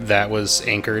 and that was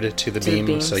anchored to the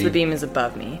beam. So the beam is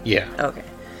above me. Yeah. Okay.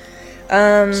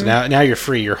 So now you're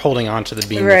free. You're holding onto the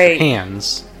beam with your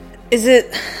hands. Is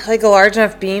it like a large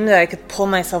enough beam that I could pull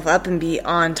myself up and be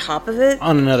on top of it?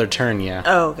 On another turn, yeah.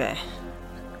 Oh, okay.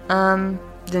 Then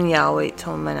yeah, I'll wait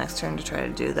till my next turn to try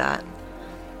to do that.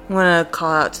 I'm gonna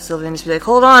call out to Sylvia and just be like,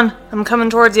 hold on, I'm coming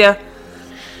towards you.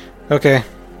 Okay.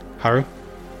 Haru?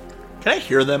 Can I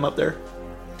hear them up there?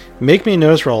 Make me a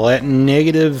notice roll at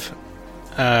negative...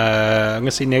 I'm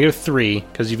gonna say -3,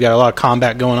 because you've got a lot of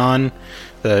combat going on.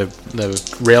 The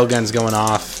railgun's going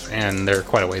off, and they're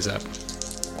quite a ways up.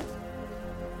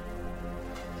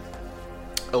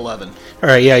 11.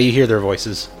 Alright, yeah, you hear their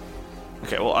voices.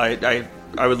 Okay, well,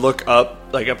 I would look up,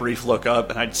 like a brief look up,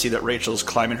 and I'd see that Rachel's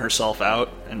climbing herself out,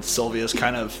 and Sylvia's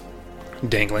kind of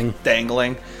Dangling.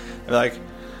 I'd be like,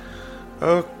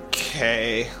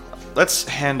 okay, let's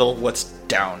handle what's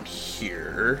down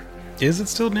here. Is it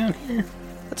still down here?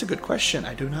 That's a good question.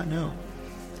 I do not know.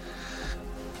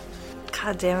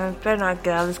 God damn it, I better not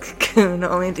get out of this cocoon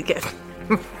only to get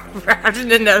wrapped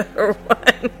in another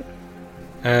one.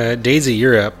 Daisy,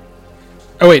 you're up.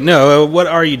 Oh wait, no, what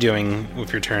are you doing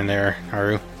with your turn there,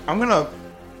 Haru? I'm gonna...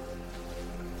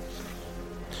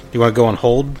 You want to go on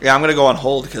hold? Yeah, I'm gonna go on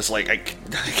hold, because, like, I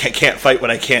can't fight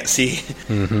what I can't see.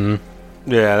 Mm-hmm.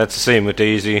 Yeah, that's the same with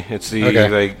Daisy. It's the,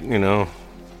 like, you know,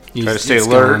 try to stay It's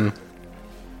alert. gone.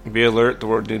 Be alert. The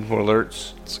word did more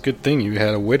alerts. It's a good thing you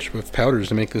had a witch with powders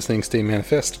to make this thing stay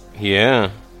manifest. Yeah.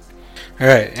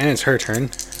 Alright, and it's her turn.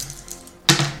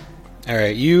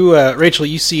 Alright, you, Rachel,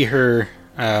 you see her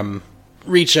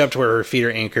reach up to where her feet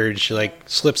are anchored. She, like,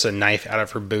 slips a knife out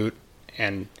of her boot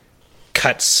and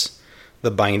cuts the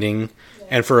binding.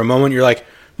 And for a moment, you're like,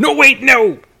 no, wait,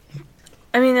 no!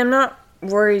 I mean, I'm not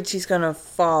worried she's gonna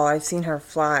fall. I've seen her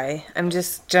fly. I'm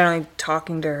just generally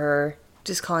talking to her,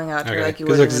 just calling out to her like you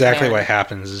would. Because exactly in a what panic.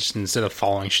 happens is instead of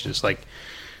falling, she just, like,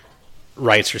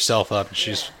 rights herself up. And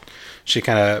she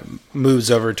kind of moves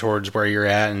over towards where you're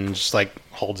at and just, like,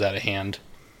 holds out a hand.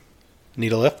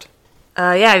 Need a lift?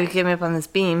 Yeah, you can get me up on this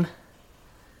beam.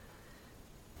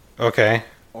 Okay.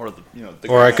 Or, the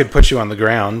Or I could put you on the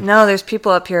ground. No, there's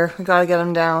people up here. We gotta get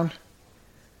them down.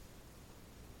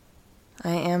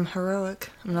 I am heroic.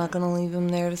 I'm not gonna leave them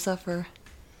there to suffer.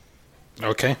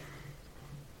 Okay.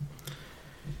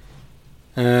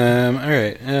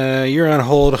 Alright. You're on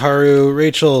hold, Haru.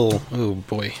 Rachel. Oh,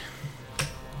 boy.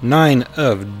 9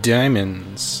 of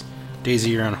diamonds.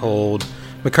 Daisy, you're on hold.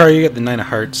 Makari, you got the 9 of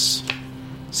hearts.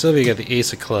 Sylvia got the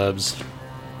ace of clubs.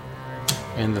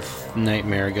 And the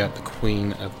nightmare got the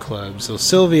queen of clubs. So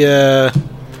Sylvia,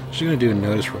 she's going to do a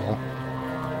notice roll.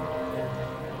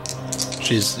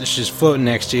 She's floating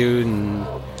next to you,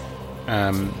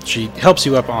 and she helps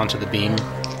you up onto the beam.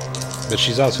 But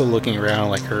she's also looking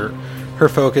around, like her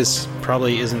focus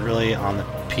probably isn't really on the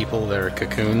people that are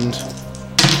cocooned.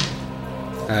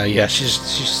 Yeah, she's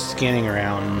scanning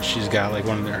around. She's got like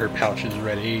one of her pouches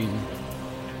ready.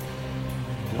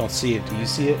 I don't see it. Do you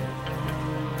see it?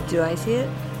 Do I see it?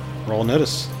 Roll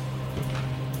notice.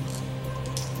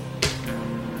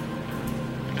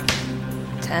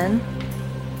 10?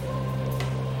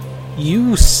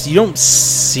 You don't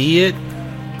see it,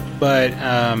 but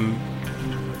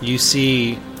you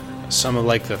see some of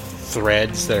like the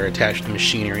threads that are attached to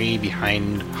machinery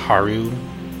behind Haru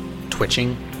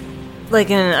twitching. Like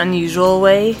in an unusual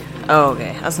way? Oh,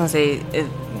 okay. I was gonna say it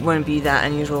wouldn't be that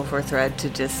unusual for a thread to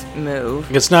just move.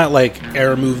 It's not like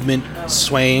air movement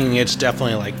swaying. It's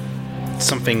definitely like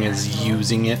something is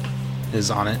using it, is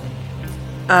on it.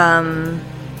 I'm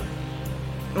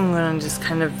gonna just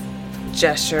kind of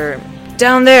gesture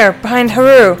down there behind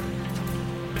Haru.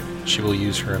 She will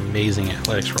use her amazing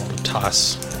athletics roll to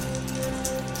toss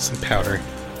some powder.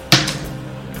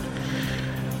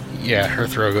 Yeah, her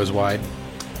throw goes wide.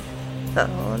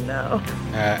 Oh no.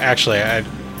 Actually,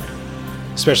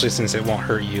 especially since it won't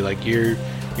hurt you. Like you're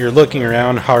looking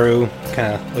around, Haru,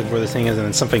 kind of looking where this thing is, and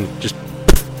then something just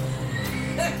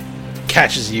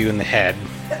catches you in the head,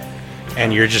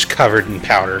 and you're just covered in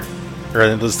powder,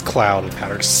 or this cloud of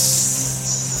powder.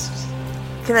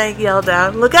 Can I yell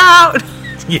down? Look out!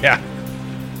 Yeah.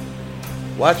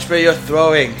 Watch where you're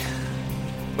throwing.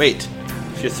 Wait,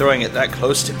 if you're throwing it that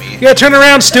close to me. Yeah, turn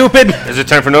around, stupid! Is it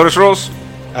time for notice rolls?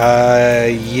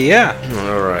 Yeah.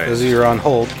 All right. Because you're on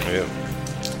hold. Yep.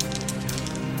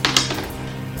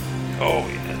 Oh,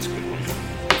 yeah, that's a good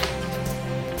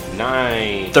one.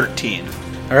 9. 13.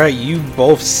 Alright, you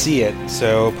both see it.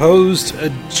 So opposed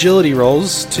agility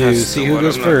rolls to That's see the who one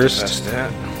goes I'm not the first. best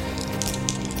at.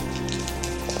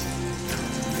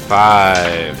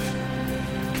 5.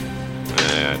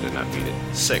 I did not beat it.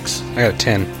 6. I got a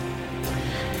 10.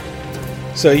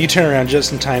 So you turn around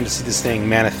just in time to see this thing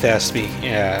manifest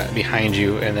behind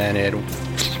you, and then it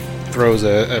throws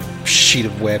a sheet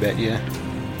of web at you.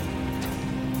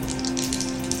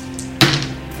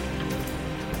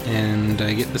 And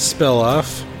I get the spell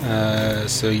off,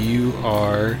 so you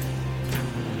are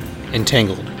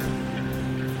entangled.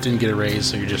 Didn't get a raise,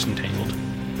 so you're just entangled.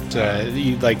 So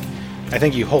I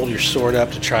think you hold your sword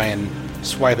up to try and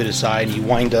swipe it aside, and you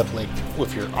wind up like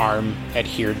with your arm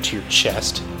adhered to your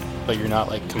chest, but you're not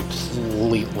like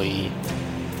completely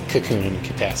cocooned and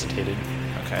incapacitated.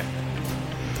 Okay.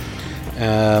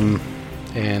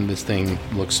 And this thing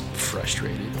looks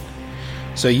frustrated.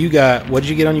 So you got, what did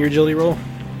you get on your agility roll?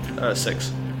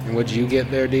 6. And what did you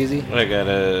get there, Daisy? I got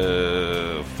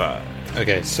a 5.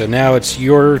 Okay, so now it's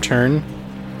your turn,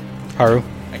 Haru.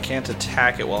 I can't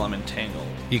attack it while I'm entangled.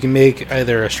 You can make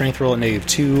either a strength roll at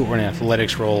 -2 or an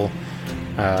athletics roll,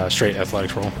 straight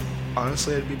athletics roll.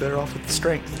 Honestly, I'd be better off with the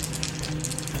strength.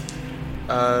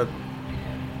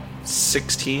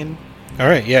 16. All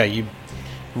right, yeah, you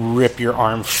rip your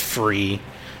arm free.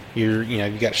 You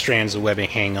got strands of webbing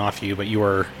hanging off you, but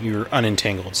you're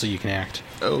unentangled, so you can act.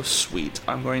 Oh, sweet.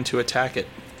 I'm going to attack it.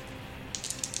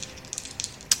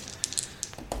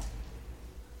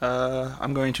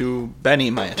 I'm going to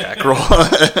Benny my attack roll.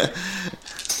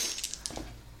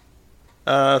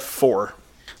 4.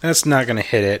 That's not going to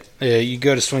hit it. You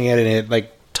go to swing at it, and it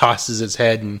like tosses its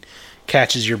head and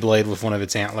catches your blade with one of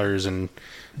its antlers and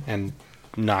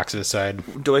knocks it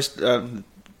aside. Do I?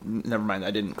 Never mind.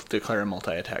 I didn't declare a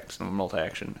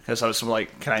multi-action because I was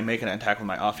like, can I make an attack with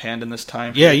my offhand in this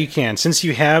time? Yeah, you can. Since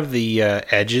you have the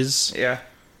edges Yeah.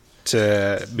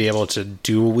 to be able to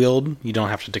dual wield, you don't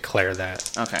have to declare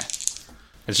that. Okay.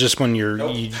 It's just when you're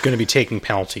going to be taking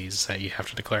penalties that you have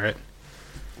to declare it.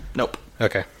 Nope.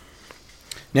 Okay.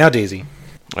 Now, Daisy.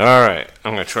 All right.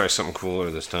 I'm going to try something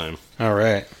cooler this time. All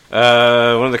right.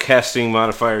 One of the casting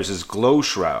modifiers is Glow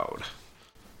Shroud.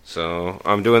 So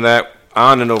I'm doing that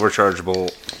on an overcharge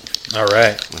bolt. All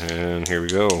right. And here we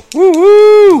go.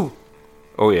 Woo-hoo!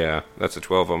 Oh, yeah. That's a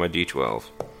 12 on my D12.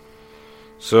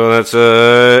 So that's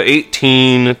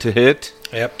 18 to hit.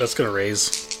 Yep, that's going to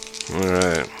raise. All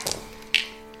right.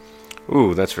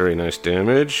 Ooh, that's very nice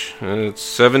damage. It's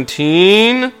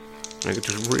 17. I get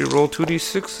to reroll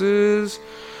 2d6s.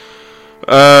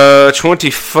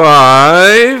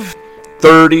 25.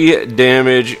 30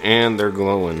 damage, and they're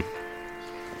glowing.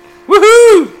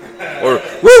 Woohoo! Or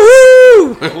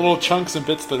woohoo! The little chunks and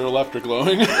bits that are left are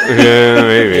glowing. Yeah,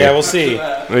 maybe. Yeah, we'll see.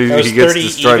 Maybe That was he gets 30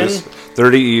 to try even? to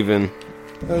 30 even.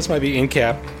 This might be in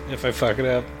cap if I fuck it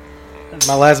up.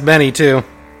 My last Benny, too.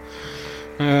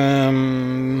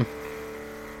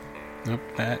 Nope,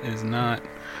 that is not.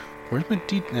 Where's my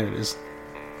D? There it is.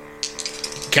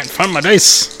 Can't find my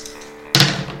dice.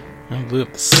 I blew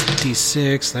up the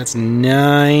D6. That's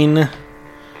 9.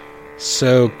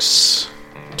 Soaks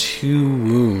 2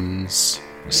 wounds.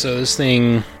 So this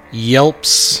thing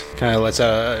yelps, kind of lets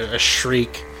out a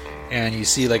shriek, and you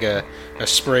see like a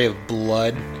spray of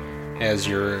blood as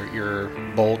your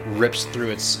bolt rips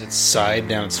through its side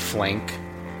down its flank.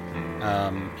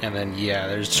 And then,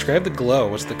 describe the glow.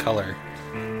 What's the color?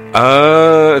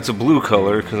 It's a blue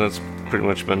color, because that's pretty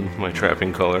much been my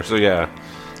trapping color. So, yeah.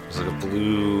 There's like a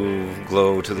blue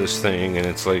glow to this thing, and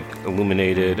it's like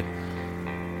illuminated.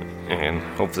 And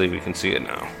hopefully we can see it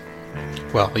now.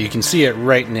 Well, you can see it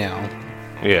right now.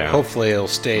 Yeah. Hopefully it'll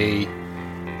stay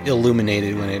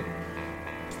illuminated when it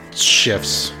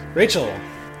shifts. Rachel.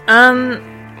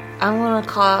 I want to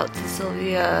call out to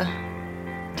Sylvia.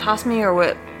 Toss me your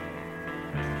whip.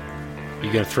 You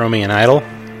gonna throw me an idol?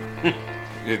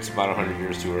 It's about 100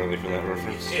 years too early for that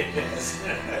reference.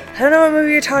 I don't know what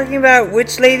movie you're talking about.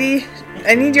 Which lady?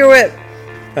 I need your whip.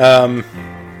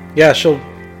 Yeah, she'll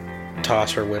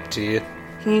toss her whip to you.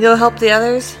 Can you go help the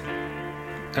others?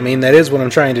 I mean, that is what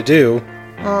I'm trying to do.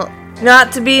 Well,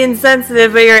 not to be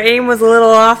insensitive, but your aim was a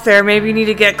little off there. Maybe you need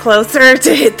to get closer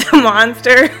to hit the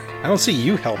monster. I don't see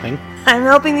you helping. I'm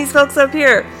helping these folks up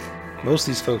here. Most of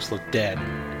these folks look dead.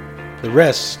 The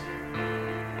rest,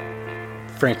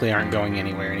 frankly, aren't going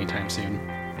anywhere anytime soon.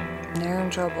 They're in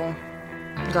trouble.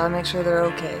 Gotta make sure they're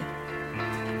okay.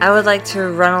 I would like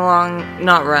to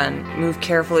move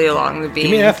carefully along the beam.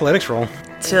 Give me an athletics roll.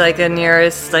 To like a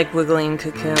nearest like wiggling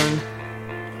cocoon.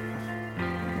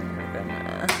 We're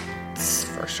gonna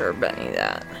for sure Benny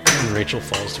that. And Rachel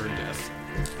falls to her death.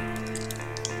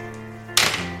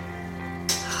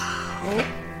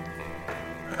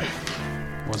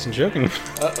 Wasn't joking.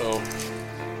 Uh-oh.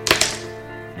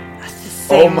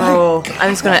 Same rule.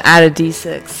 I'm just gonna add a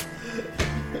d6.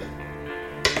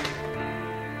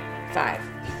 5.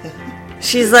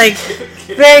 She's like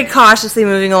very cautiously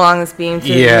moving along this beam to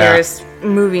the nearest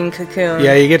moving cocoon.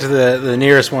 Yeah, you get to the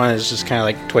nearest one. It's just kind of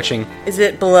like twitching. Is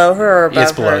it below her or above her?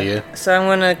 It's below you. So I'm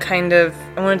gonna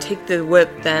take the whip,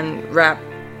 then wrap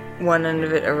one end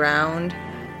of it around,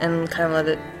 and kind of let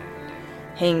it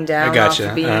hang down I gotcha.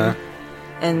 off the beam.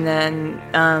 And then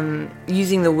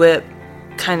using the whip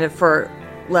kind of for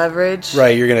leverage.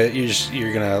 Right, you're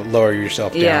gonna lower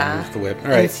yourself down with the whip.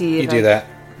 All right, you do that.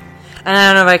 And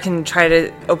I don't know if I can try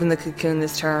to open the cocoon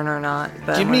this turn or not.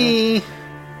 But Give me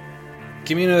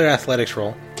another athletics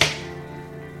roll.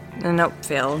 Nope,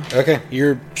 failed. Okay,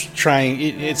 you're trying.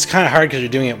 It's kind of hard because you're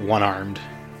doing it one-armed.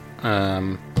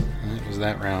 What was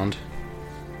that round?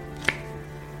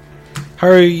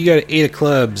 Haru, you got 8 of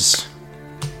clubs.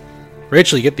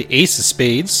 Rachel, you get the ace of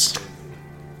spades.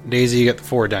 Daisy, you got the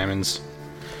 4 diamonds.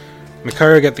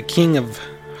 Makaru got the king of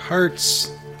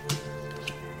hearts.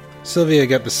 Sylvia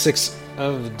got the 6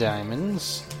 of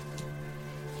diamonds.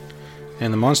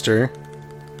 And the monster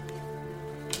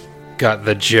got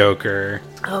the joker.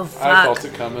 Oh, fuck. I felt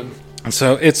it coming. And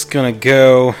so it's gonna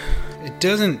go. It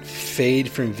doesn't fade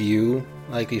from view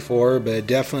like before, but it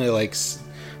definitely like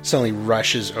suddenly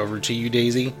rushes over to you,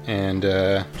 Daisy, and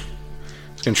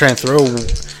it's gonna try and throw.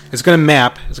 It's gonna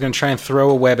map. It's gonna try and throw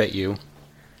a web at you,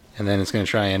 and then it's gonna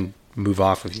try and move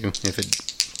off with you if it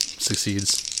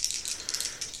succeeds.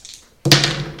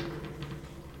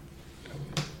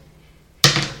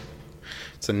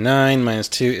 It's a 9 minus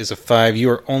 2 is a 5.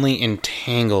 You are only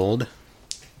entangled.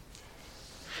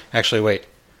 Actually, wait.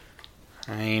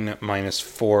 9 minus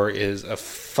 4 is a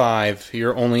 5.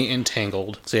 You're only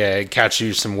entangled. So yeah, it catches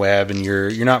you some web, and you're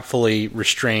not fully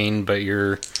restrained, but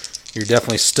you're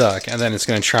definitely stuck. And then it's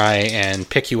going to try and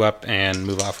pick you up and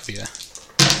move off with you.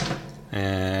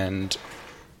 And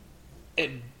it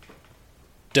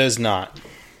does not.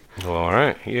 All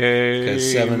right, yay!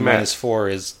 Because 7 minus 4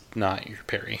 is not your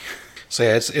parry. So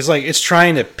yeah, it's like it's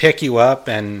trying to pick you up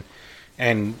and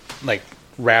like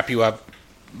wrap you up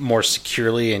more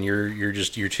securely, and you're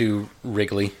too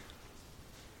wriggly.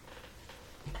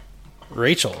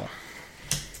 Rachel,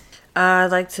 I'd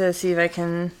like to see if I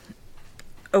can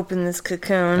open this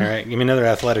cocoon. all right, give me another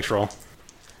athletics roll.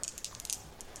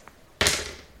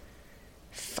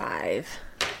 5.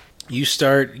 You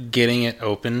start getting it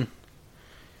open,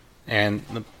 and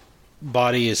the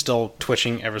body is still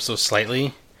twitching ever so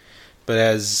slightly. But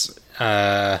as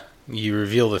you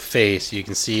reveal the face, you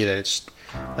can see that it's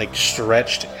like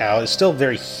stretched out. It's still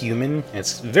very human.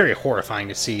 It's very horrifying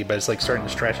to see, but it's like starting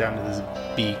to stretch out into this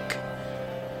beak,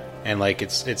 and like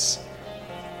it's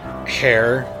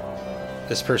hair.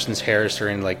 This person's hair is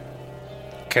starting to like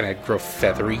kind of grow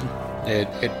feathery. It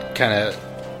kind of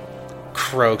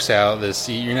croaks out this.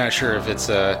 You're not sure if it's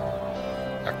a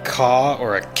caw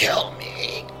or a kill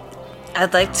me.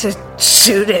 I'd like to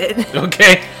shoot it.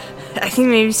 Okay. I think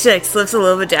maybe she like slips a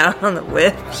little bit down on the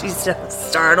whip. She's so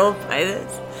startled by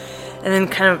this. And then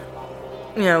kind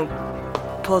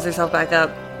of, pulls herself back up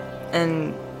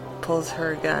and pulls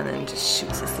her gun and just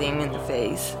shoots this thing in the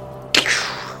face.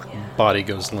 Body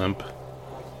goes limp.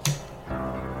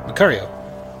 Lucario,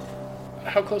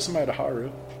 How close am I to Haru?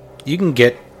 you can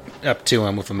get up to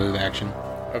him with a move action.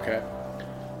 Okay.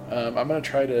 I'm going to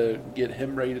try to get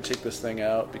him ready to take this thing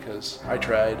out because I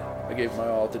tried. I gave my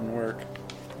all. It didn't work.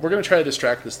 We're going to try to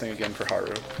distract this thing again for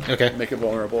Haru. Okay. Make it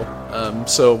vulnerable.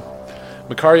 So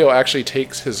Macario actually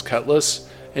takes his cutlass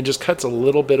and just cuts a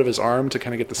little bit of his arm to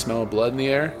kind of get the smell of blood in the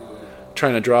air,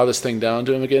 trying to draw this thing down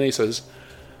to him again. He says,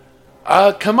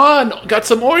 come on, got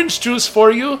some orange juice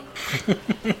for you.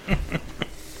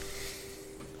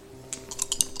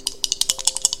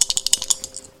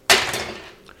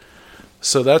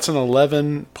 So that's an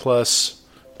 11 plus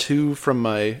 2 from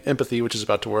my empathy, which is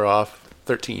about to wear off.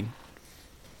 13.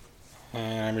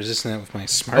 And I'm resisting that with my Oh,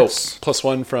 smarts. plus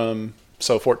 1 from,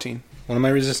 so 14. What am I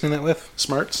resisting that with?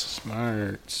 Smarts.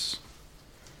 Smarts.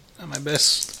 Not my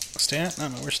best stat.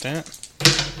 Not my worst stat.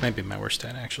 Might be my worst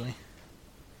stat, actually.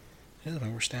 It is my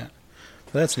worst stat.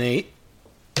 So that's an 8.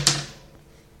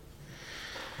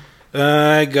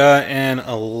 I got an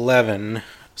 11.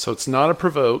 So it's not a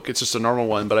provoke, it's just a normal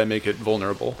one, but I make it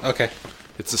vulnerable. Okay.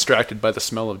 It's distracted by the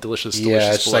smell of delicious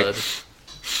Yeah, it's blood.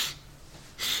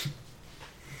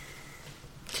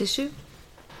 Tissue?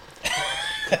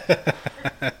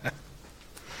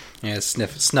 Yeah, it's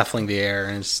snuffling the air,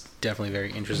 and it's definitely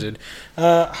very interested.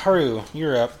 Haru,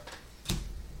 you're up.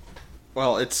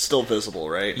 Well, it's still visible,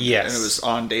 right? Yes. And it was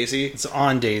on Daisy. It's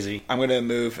on Daisy. I'm going to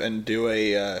move and do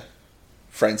a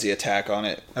frenzy attack on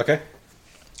it. Okay.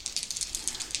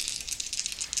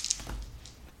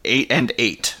 8 and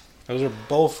 8. Those are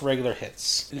both regular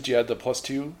hits. Did you add the plus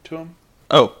 2 to him?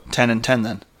 Oh, 10 and 10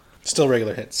 then. Still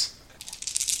regular hits.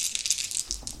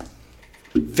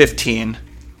 15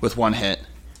 with one hit.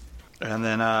 And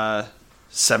then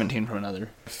 17 from another.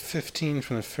 15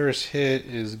 from the first hit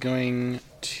is going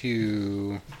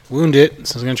to wound it,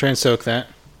 so it's going to try and soak that.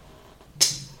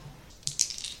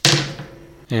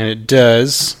 And it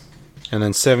does. And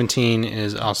then 17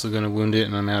 is also going to wound it,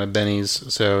 and I'm out of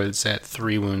bennies, so it's at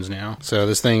 3 wounds now. So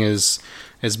this thing is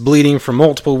bleeding from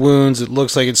multiple wounds. It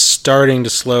looks like it's starting to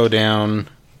slow down.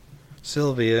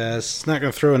 Sylvia is not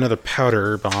going to throw another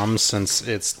powder bomb since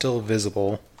it's still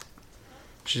visible.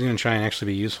 She's going to try and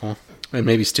actually be useful. And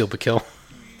maybe steal the kill.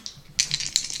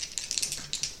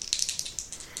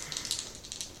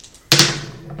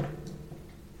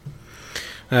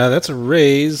 That's a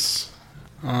raise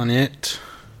on it.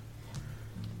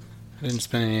 I didn't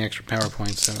spend any extra power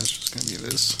points, so it's just going to be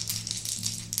this.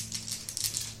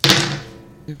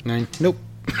 9. Nope.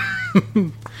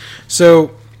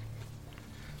 So,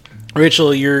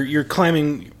 Rachel, you're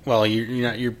climbing. Well,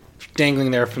 you're dangling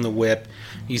there from the whip.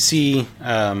 You see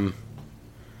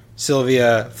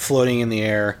Sylvia floating in the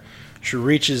air. She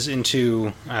reaches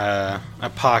into a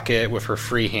pocket with her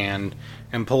free hand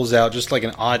and pulls out just like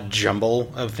an odd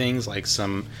jumble of things, like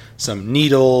some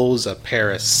needles, a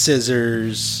pair of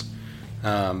scissors,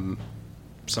 some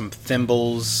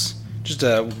thimbles, just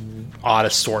a odd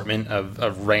assortment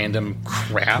of random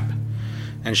crap.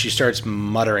 And she starts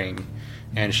muttering,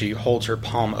 and she holds her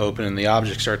palm open, and the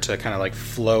objects start to kind of like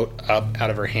float up out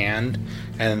of her hand,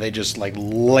 and then they just like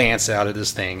lance out of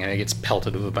this thing, and it gets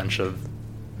pelted with a bunch of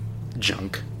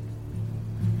junk.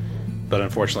 But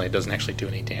unfortunately, it doesn't actually do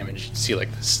any damage. You see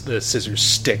like the scissors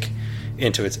stick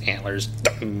into its antlers,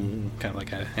 kind of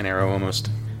like an arrow almost.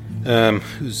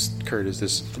 Whose Kurt is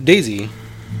this? Daisy.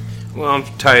 Well, I'm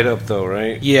tied up though,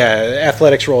 right? Yeah,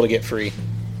 athletics roll to get free.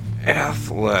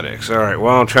 Athletics. All right.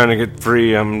 While I'm trying to get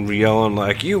free, I'm yelling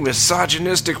like, "You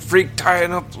misogynistic freak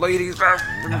tying up ladies!"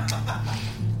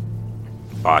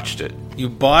 Botched it. You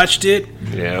botched it.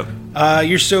 Yeah.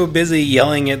 You're so busy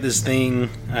yelling at this thing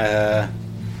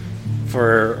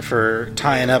for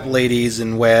tying up ladies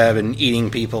and web and eating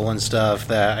people and stuff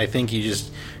that I think you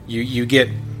just you get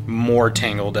more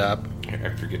tangled up. I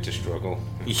forget to struggle.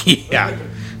 Yeah.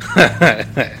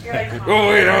 Oh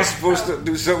wait, I was supposed to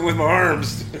do something with my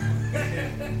arms.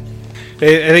 I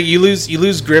think you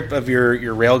lose grip of your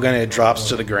railgun. It drops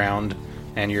to the ground,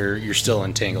 and you're still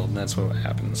entangled. And that's what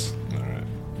happens. All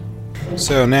right.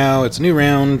 So now it's a new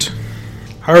round.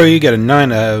 Haru, you got a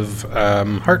 9 of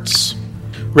hearts.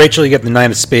 Rachel, you got the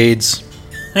 9 of spades.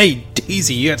 Hey,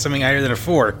 Daisy, you got something higher than a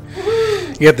 4.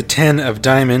 You got the 10 of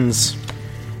diamonds.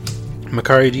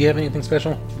 Macario, do you have anything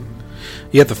special?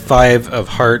 You got the 5 of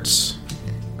hearts.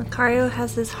 Macario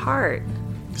has his heart.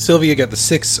 Sylvia got the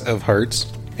 6 of hearts.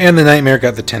 And the Nightmare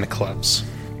got the 10 of clubs.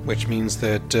 Which means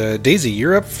that, Daisy,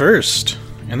 you're up first.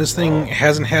 And this thing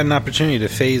hasn't had an opportunity to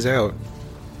phase out.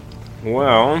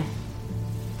 Well,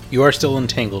 You are still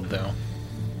entangled, though.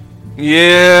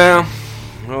 yeah.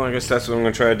 Well, I guess that's what I'm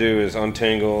going to try to do is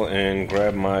untangle and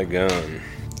grab my gun.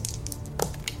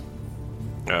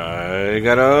 I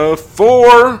got a 4.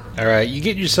 Alright, you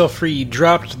get yourself free, you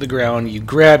drop to the ground, you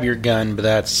grab your gun, but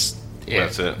that's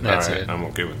That's it. That's All right, it. I'm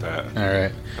okay with that. All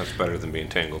right. That's better than being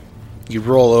tangled. You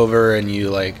roll over and you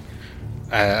like,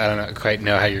 I don't quite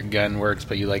know how your gun works,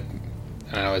 but you like,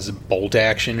 I don't know, is it bolt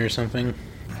action or something?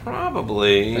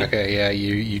 Probably. Okay, yeah,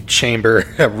 you chamber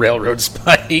a railroad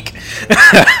spike.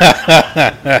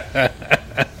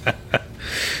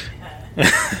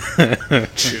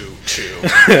 Chew.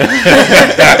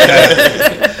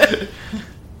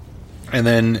 And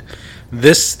then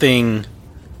this thing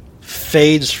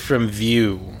fades from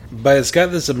view, but it's got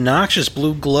this obnoxious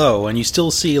blue glow, and you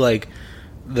still see like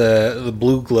the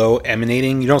blue glow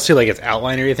emanating. You don't see like its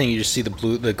outline or anything. You just see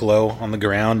the glow on the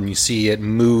ground, and you see it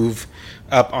move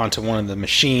up onto one of the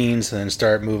machines, and then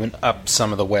start moving up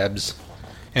some of the webs.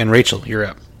 And Rachel, you're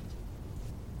up.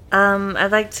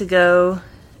 I'd like to go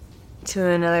to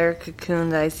another cocoon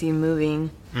that I see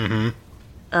moving.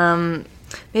 Mm-hmm.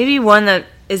 Maybe one that...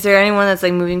 Is there anyone that's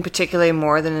like moving particularly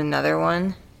more than another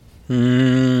one?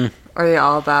 Or are they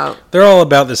all about... They're all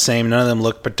about the same. None of them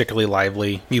look particularly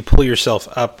lively. You pull yourself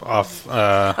up off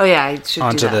oh yeah, I should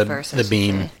onto do that the first. I the should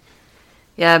beam. say.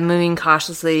 Yeah, moving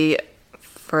cautiously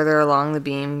further along the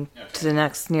beam to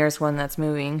the nearest one that's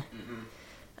moving.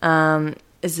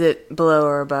 Is it below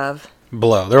or above?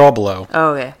 Below. They're all below.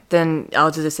 Oh, okay. Then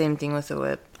I'll do the same thing with the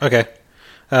whip. Okay.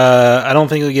 I don't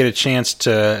think you'll get a chance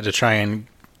to try and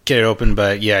get it open,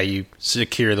 but yeah, you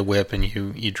secure the whip and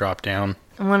you drop down.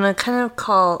 I'm going to kind of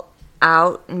call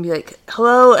out and be like,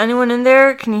 hello, anyone in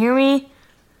there? Can you hear me?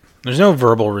 There's no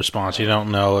verbal response. You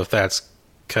don't know if that's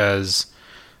because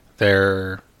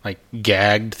they're like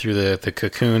gagged through the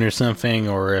cocoon or something,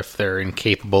 or if they're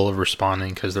incapable of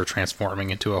responding because they're transforming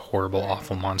into a horrible,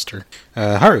 awful monster.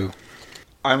 Haru.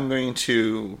 I'm going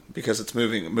to, because it's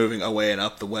moving away and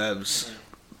up the webs,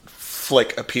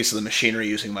 flick a piece of the machinery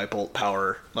using my bolt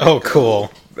power. Like, Oh,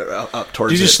 cool. Up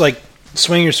towards You just it. like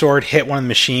swing your sword, hit one of the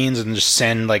machines, and just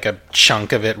send like a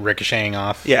chunk of it ricocheting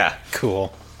off. Yeah.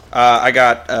 Cool. I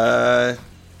got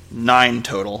 9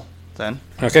 total then.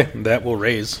 Okay, that will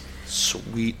raise.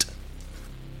 Sweet.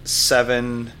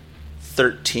 7,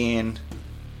 13,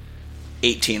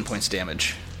 18 points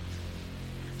damage.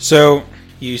 So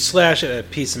you slash at a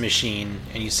piece of machine,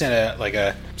 and you send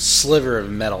a sliver of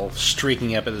metal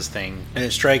streaking up at this thing, and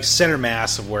it strikes center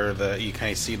mass of where you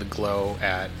kind of see the glow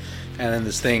at, and then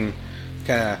this thing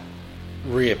kind of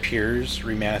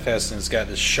remanifests, and it's got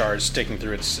this shard sticking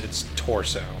through its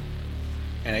torso,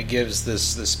 and it gives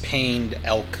this pained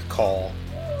elk call,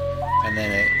 and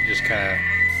then it just kind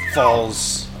of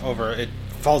falls over. It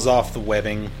falls off the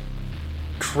webbing,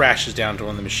 crashes down to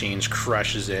one of the machines,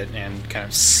 crushes it, and kind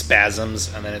of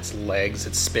spasms, and then its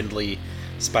spindly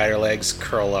spider legs,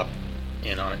 curl up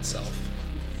in on itself.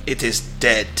 It is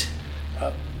dead.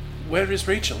 Where is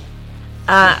Rachel?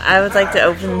 I would like to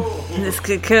open this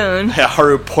cocoon.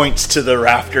 Haru points to the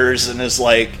rafters and is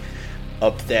like,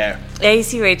 up there. Yeah, you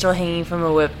see Rachel hanging from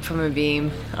a whip from a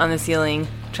beam on the ceiling,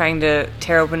 trying to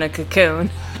tear open a cocoon.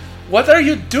 What are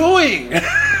you doing?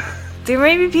 There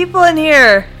may be people in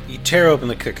here. You tear open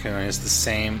the cocoon. It's the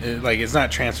same. It's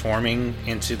not transforming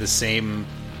into the same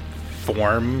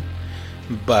form,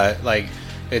 but like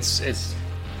the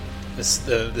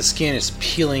skin is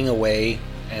peeling away,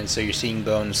 and so you're seeing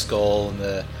bone and skull,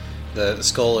 and the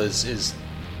skull is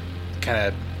kind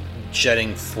of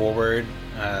jutting forward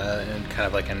in kind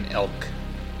of like an elk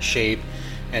shape,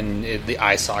 and the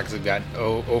eye sockets have got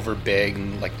over big,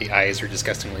 and like the eyes are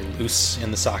disgustingly loose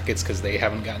in the sockets because they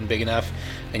haven't gotten big enough,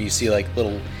 and you see like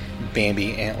little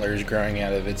Bambi antlers growing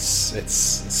out of its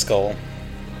skull.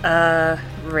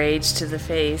 Rage to the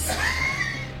face.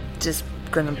 Just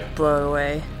gonna blow it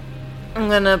away. I'm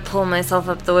gonna pull myself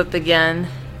up the whip again.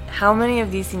 How many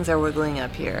of these things are wiggling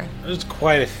up here? There's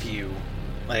quite a few,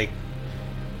 like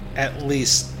at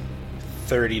least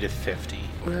 30 to 50.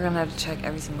 We're gonna have to check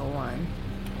every single one.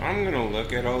 I'm gonna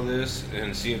look at all this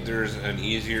and see if there's an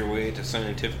easier way to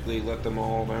scientifically let them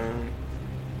all down.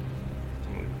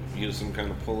 I'm gonna use some kind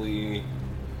of pulley.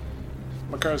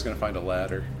 Makaro's gonna find a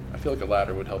ladder. I feel like a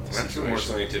ladder would help the That's a more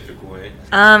situation. scientific way.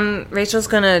 Rachel's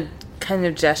gonna kind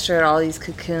of gesture at all these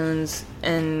cocoons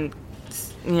and,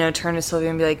 turn to Sylvia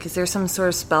and be like, is there some sort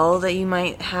of spell that you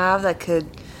might have that could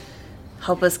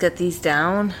help us get these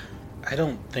down? I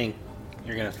don't think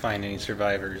you're gonna find any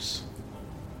survivors.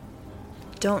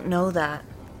 Don't know that.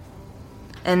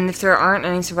 And if there aren't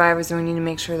any survivors, then we need to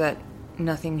make sure that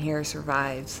nothing here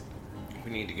survives.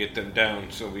 We need to get them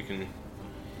down so we can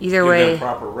Either give way, them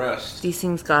proper rest. these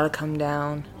things gotta come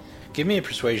down. Give me a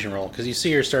persuasion roll, because you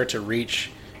see her start to reach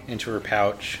into her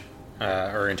pouch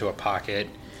or into a pocket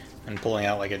and pulling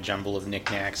out like a jumble of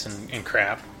knickknacks and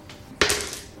crap.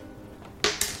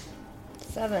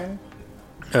 7.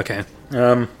 Okay.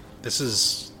 This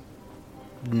is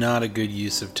not a good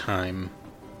use of time.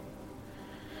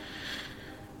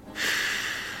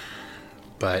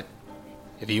 But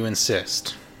if you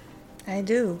insist, I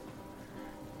do.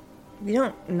 You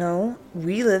don't know.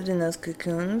 We lived in those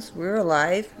cocoons. We were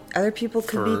alive. Other people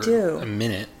could for be too. a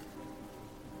minute,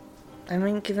 I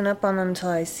ain't giving up on them until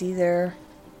I see they're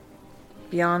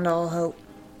beyond all hope.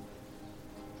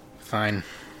 fine.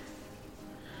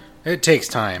 It takes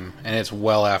time, and it's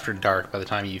well after dark by the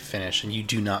time you finish, and you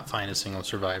do not find a single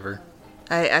survivor.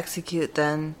 I execute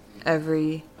then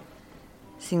every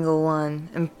single one,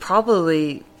 and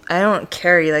probably I don't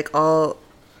carry like all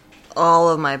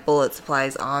of my bullet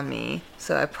supplies on me,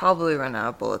 so I probably run out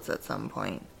of bullets at some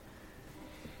point.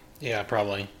 Yeah,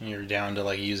 probably. You're down to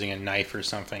like using a knife or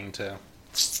something to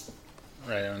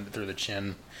right on through the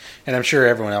chin. And I'm sure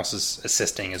everyone else is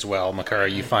assisting as well.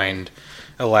 Makara, you find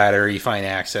a ladder, you find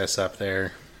access up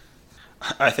there.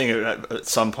 I think at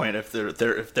some point, if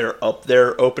they're up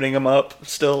there opening them up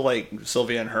still, like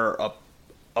Sylvia and her up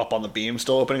on the beam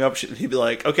still opening up, he'd be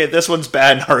like, "Okay, this one's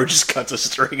bad." And Haru just cuts a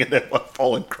string and then let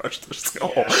fall and crush the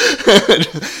skull.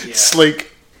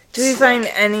 Slink. Do we find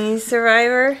any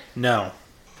survivor? No.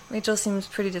 Rachel seems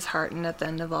pretty disheartened at the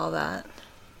end of all that.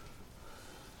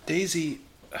 Daisy,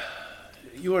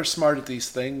 you are smart at these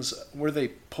things. Were they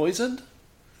poisoned?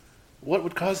 What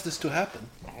would cause this to happen?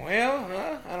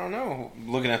 Well, I don't know.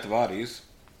 Looking at the bodies.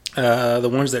 The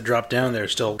ones that drop down there are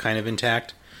still kind of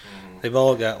intact. They've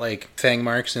all got like fang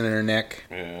marks in their neck.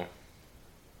 Yeah.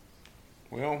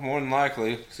 Well, more than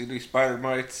likely. See these spider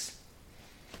bites?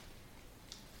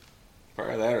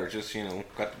 Part of that, or just,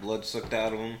 got the blood sucked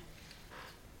out of them.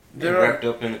 There Wrapped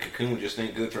up in a cocoon just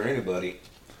ain't good for anybody.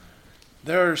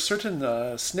 There are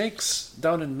certain snakes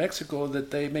down in Mexico that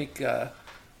they make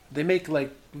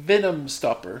like venom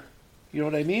stopper. You know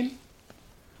what I mean?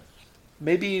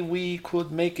 Maybe we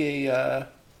could make a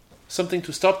something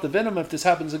to stop the venom if this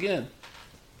happens again.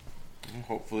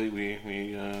 Hopefully we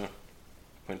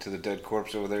went to the dead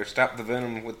corpse over there. Stop the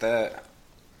venom with that.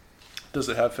 Does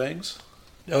it have fangs?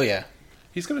 Oh yeah.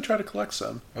 He's going to try to collect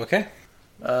some. Okay.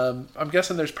 I'm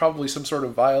guessing there's probably some sort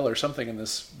of vial or something in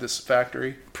this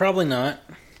factory. Probably not.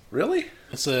 Really?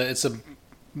 It's a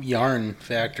yarn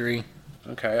factory.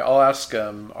 Okay, I'll ask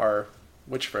our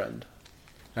witch friend.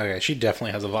 Okay, she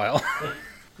definitely has a vial.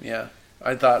 Yeah,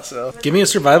 I thought so. Give me a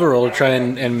survival roll to try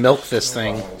and milk this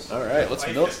thing. All right,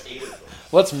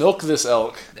 let's milk this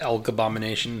elk. Elk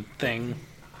abomination thing.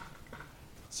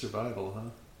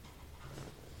 Survival,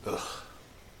 huh?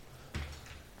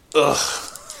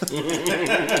 Oh,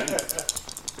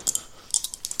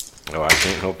 I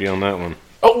can't help you on that one.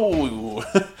 Oh!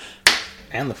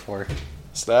 And the 4.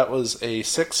 So that was a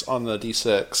 6 on the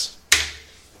D6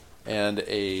 and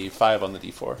a 5 on the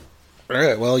D4.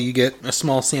 Alright, well, you get a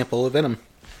small sample of venom.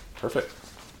 Perfect.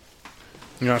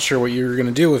 You're not sure what you're going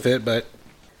to do with it, but...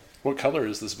 What color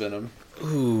is this venom?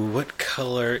 Ooh, what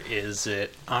color is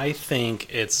it? I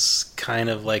think it's kind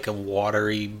of like a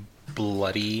watery,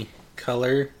 bloody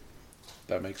color.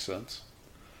 That makes sense.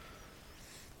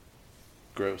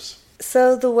 Gross.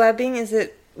 So the webbing, is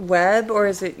it web or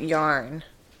is it yarn?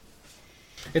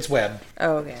 It's web.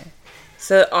 Oh, okay.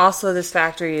 So also this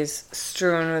factory is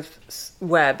strewn with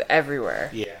web everywhere.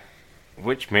 Yeah.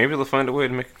 Which maybe they'll find a way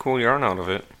to make a cool yarn out of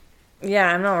it.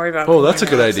 Yeah, I'm not worried about. Oh, that's a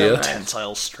good cleaning it idea. up so much.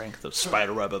 Tensile strength of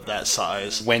spider web of that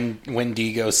size.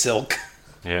 Wendigo silk.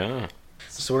 Yeah.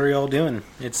 So what are y'all doing?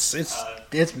 It's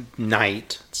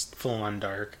night. It's full on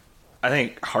dark. I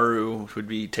think Haru would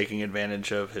be taking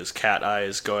advantage of his cat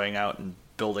eyes, going out and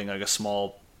building like a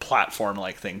small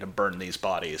platform-like thing to burn these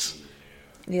bodies.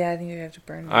 Yeah, I think you have to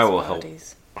burn these I will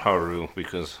bodies. help Haru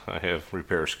because I have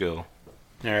repair skill.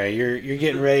 All right, you're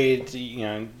getting ready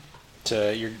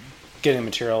to you're getting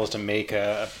materials to make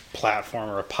a platform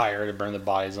or a pyre to burn the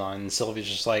bodies on. And Sylvia's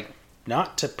just like,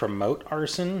 not to promote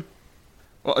arson.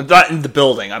 Well, not in the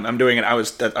building. I'm doing it. I'm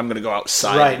going to go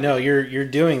outside. Right? No, you're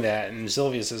doing that, and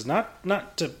Sylvia says not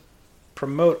to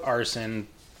promote arson,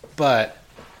 but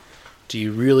do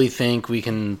you really think we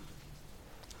can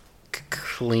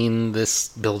clean this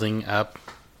building up?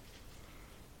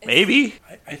 Maybe.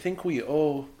 I think we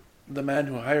owe the man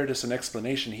who hired us an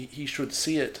explanation. He should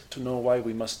see it to know why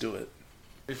we must do it.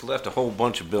 We've left a whole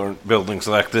bunch of buildings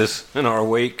like this in our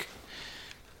wake.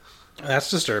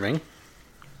 That's disturbing.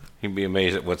 You'd be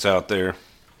amazed at what's out there.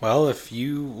 Well, if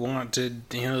you want to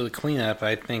handle the cleanup,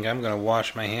 I think I'm going to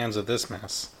wash my hands of this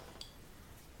mess.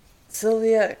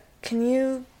 Sylvia, can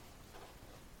you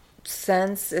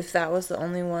sense if that was the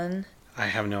only one? I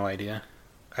have no idea.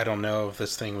 I don't know if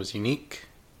this thing was unique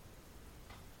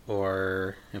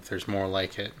or if there's more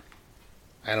like it.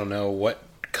 I don't know what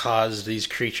caused these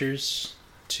creatures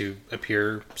to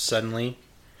appear suddenly,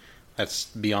 that's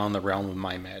beyond the realm of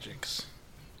my magics.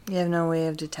 You have no way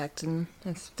of detecting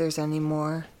if there's any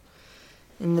more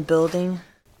in the building?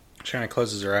 She kind of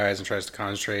closes her eyes and tries to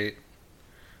concentrate.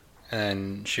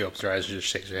 And she opens her eyes and just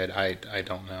shakes her head. I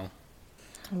don't know.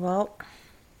 Well,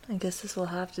 I guess this will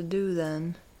have to do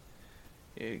then.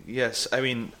 Yes, I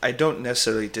mean, I don't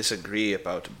necessarily disagree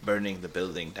about burning the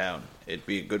building down. It'd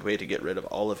be a good way to get rid of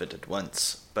all of it at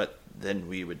once, but then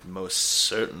we would most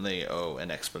certainly owe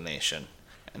an explanation.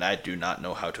 And I do not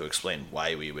know how to explain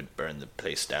why we would burn the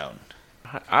place down.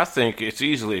 I think it's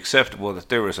easily acceptable that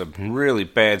there was a really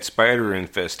bad spider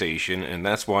infestation, and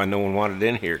that's why no one wanted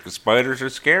in here, because spiders are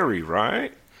scary,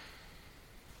 right?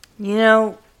 You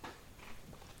know,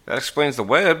 That explains the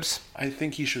webs. I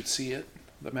think he should see it,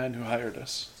 the man who hired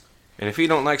us. And if he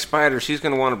don't like spiders, he's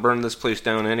going to want to burn this place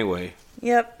down anyway.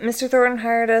 yep, Mr. Thornton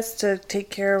hired us to take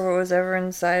care of what was ever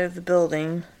inside of the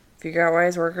building. Figure out why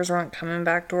his workers weren't coming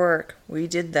back to work. We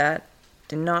did that.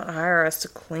 Did not hire us to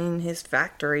clean his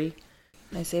factory.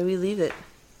 I say we leave it.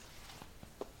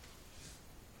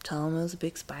 Tell him it was a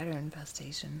big spider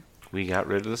infestation. We got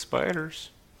rid of the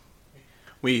spiders.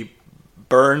 We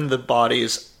burn the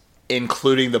bodies,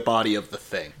 including the body of the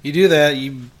thing. You do that,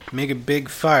 you make a big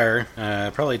fire.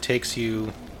 It probably takes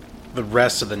you the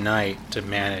rest of the night to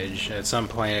manage. At some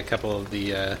point, a couple of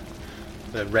the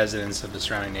residents of the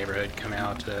surrounding neighborhood come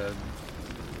out to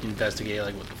investigate,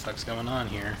 like, what the fuck's going on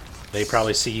here. They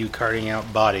probably see you carting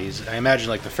out bodies. I imagine,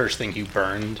 like, the first thing you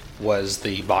burned was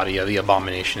the body of the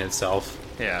abomination itself.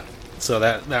 Yeah. So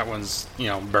that one's,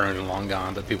 burned and long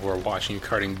gone, but people were watching you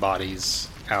carting bodies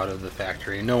out of the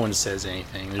factory. No one says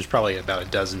anything. There's probably about a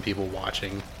dozen people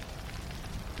watching.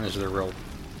 They're real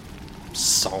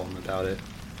solemn about it.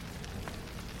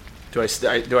 Do I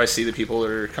see the people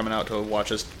that are coming out to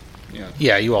watch us?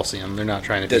 Yeah, you all see them. They're not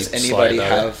trying to Does be sly anybody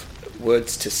about it. have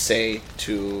words to say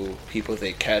to people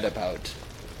they cared about?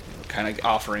 Kind of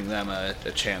offering them a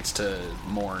chance to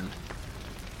mourn.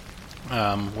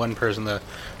 One person, the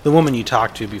woman you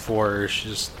talked to before, she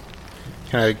just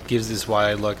kind of gives this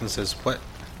wide look and says,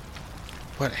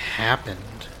 What happened?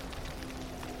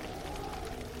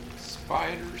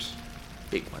 Spiders.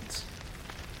 Big ones.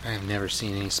 I have never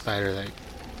seen any spider that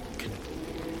could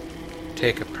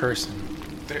take a person.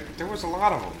 There was a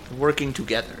lot of them. Working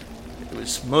together. It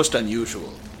was most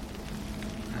unusual.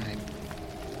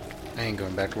 I ain't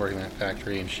going back to work in that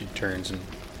factory. And she turns and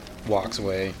walks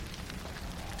away.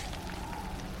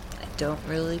 I don't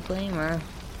really blame her.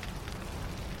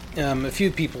 A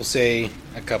few people say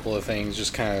a couple of things,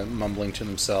 just kind of mumbling to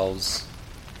themselves,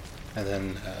 and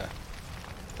then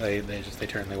they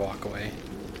turn and they walk away.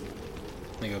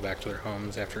 They go back to their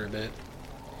homes after a bit,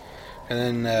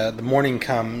 and then the morning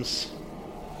comes,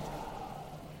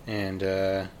 and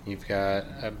you've got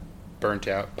a burnt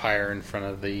out pyre in front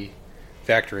of the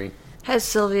factory. Has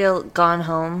Sylvia gone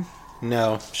home?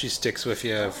 No, she sticks with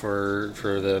you for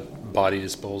the body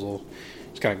disposal.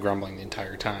 She's kind of grumbling the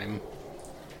entire time.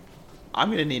 I'm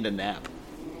gonna need a nap.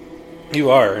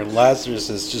 You are. And Lazarus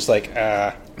is just like,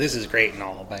 this is great and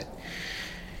all, but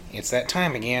it's that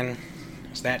time again.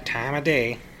 It's that time of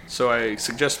day. So I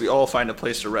suggest we all find a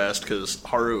place to rest, because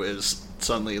Haru is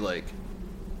suddenly like...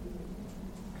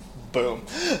 Boom.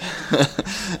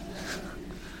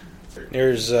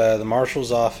 There's the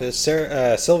marshal's office.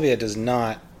 Sylvia does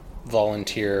not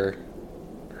volunteer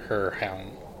her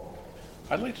hound.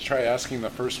 I'd like to try asking the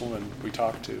first woman we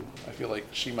talked to. I feel like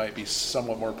she might be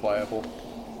somewhat more pliable.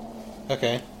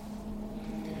 Okay.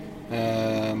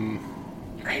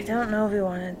 I don't know if we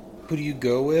want Who do you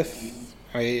go with?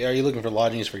 Are you looking for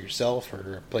lodgings for yourself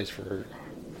or a place for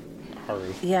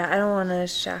Haru? to... Yeah, I don't want to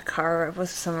shack her up with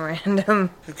some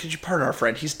random... Could you pardon our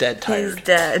friend? He's dead tired. He's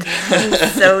dead.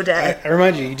 He's so dead. I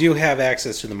remind you, you do have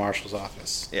access to the marshal's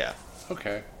office. Yeah.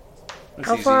 Okay. That's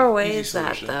How easy- far away easy is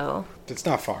that, solution. though? It's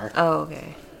not far. Oh,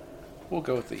 okay. We'll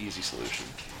go with the easy solution.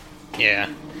 Yeah.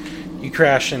 You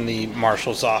crash in the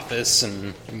marshal's office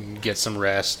and get some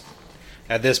rest.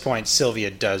 At this point, Sylvia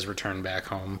does return back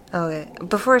home. Okay.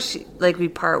 Before we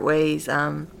part ways,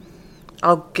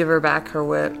 I'll give her back her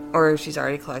whip, or if she's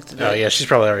already collected it. Oh, yeah, she's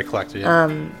probably already collected it.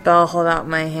 But I'll hold out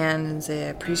my hand and say I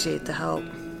appreciate the help.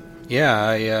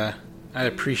 Yeah, I'd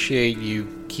appreciate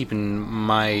you keeping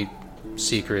my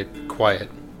secret quiet.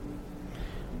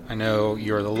 I know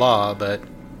you're the law, but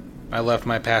I left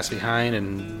my past behind,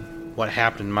 and what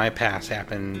happened in my past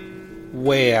happened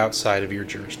way outside of your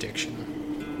jurisdiction.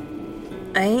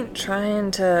 I ain't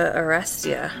trying to arrest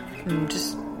you. I'm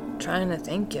just trying to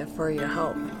thank you for your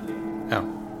help. Oh,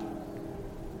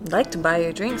 I'd like to buy you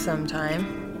a drink sometime.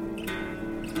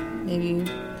 Maybe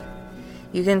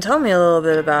You can tell me a little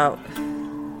bit about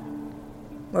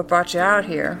what brought you out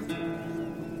here.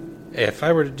 If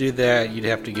I were to do that, you'd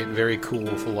have to get very cool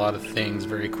with a lot of things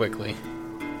very quickly.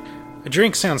 A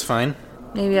drink sounds fine.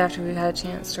 Maybe after we've had a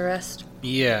chance to rest.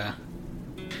 Yeah.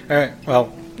 Alright,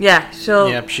 well, Yeah, she'll...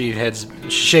 yep, she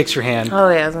shakes your hand. Oh,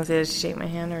 yeah, I was gonna say, does she shake my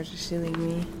hand or does she leave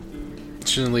me?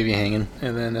 She doesn't leave you hanging.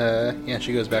 And then, yeah,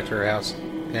 she goes back to her house.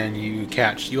 And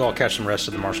you all catch some rest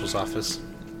at the marshal's office.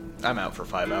 I'm out for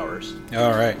 5 hours.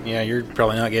 Alright, yeah, you're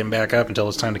probably not getting back up until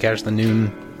it's time to catch the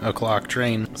noon o'clock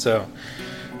train. So,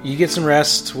 you get some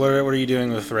rest. What are you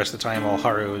doing with the rest of the time while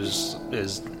Haru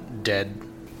is dead?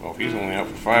 Well, if he's only out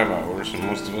for 5 hours, and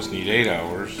most of us need 8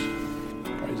 hours.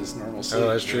 Probably just normal sleep. Oh,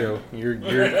 that's true.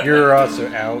 You're also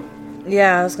out.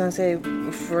 Yeah, I was gonna say,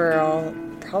 if we're all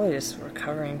probably just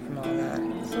recovering from all that.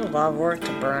 It's a lot of work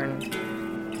to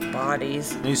burn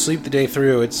bodies. You sleep the day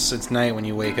through. It's night when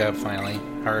you wake up finally.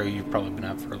 Haru, you've probably been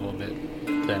up for a little bit.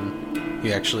 Then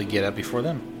you actually get up before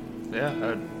them. Yeah,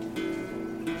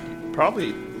 I'd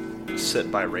probably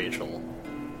sit by Rachel,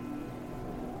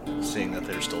 seeing that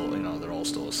they're still, they're all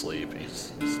still asleep.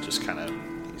 He's just kind of,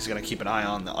 he's gonna keep an eye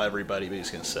on everybody, but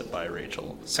he's gonna sit by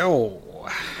Rachel. So,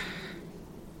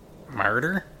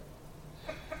 murder?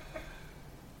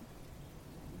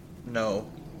 No.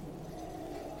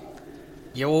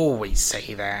 You always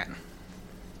say that.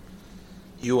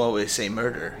 You always say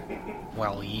murder.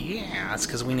 Well, yeah, it's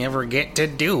because we never get to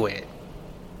do it.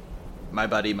 My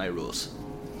body, my rules.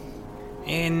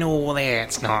 And no,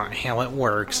 that's not how it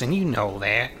works, and you know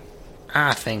that.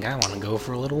 I think I want to go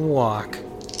for a little walk.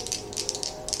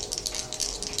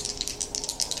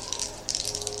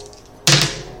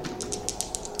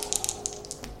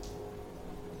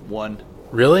 One.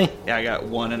 Really? Yeah, I got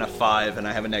 1 and a 5, and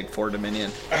I have a -4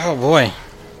 Dominion. Oh boy.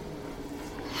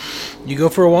 You go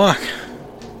for a walk.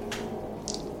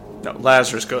 No,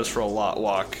 Lazarus goes for a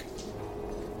walk.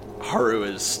 Haru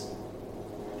is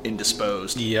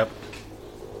indisposed. Yep.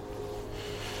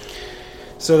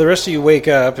 So the rest of you wake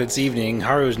up, it's evening,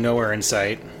 Haru's nowhere in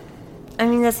sight. I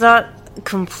mean, that's not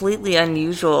completely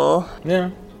unusual. Yeah.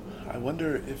 I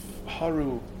wonder if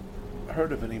Haru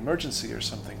heard of an emergency or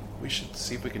something. We should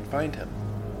see if we can find him.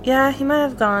 Yeah, he might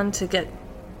have gone to get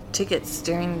tickets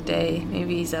during the day.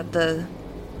 Maybe he's at the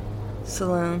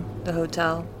saloon, the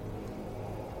hotel.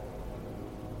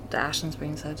 The Ashland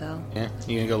Springs Hotel. Yeah,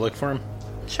 you gonna go look for him?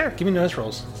 Sure. Give me notice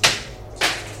rolls.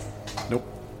 Nope.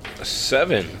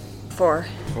 7. 4.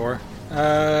 4.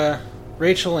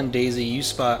 Rachel and Daisy, you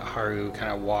spot Haru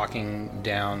kind of walking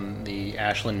down the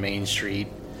Ashland Main Street.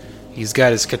 He's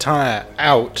got his katana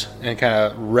out and kind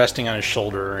of resting on his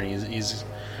shoulder, and he's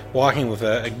walking with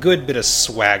a good bit of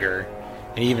swagger,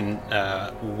 and even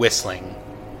whistling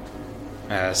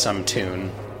some tune.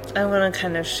 I'm gonna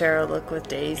kind of share a look with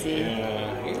Daisy.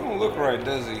 Yeah, he don't look right,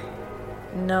 does he?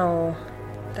 No,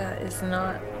 that is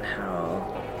not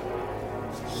how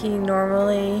he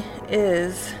normally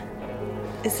is.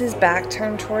 Is his back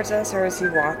turned towards us, or is he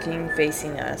walking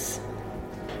facing us?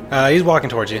 He's walking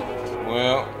towards you.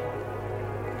 Well,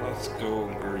 let's go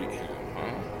greet him,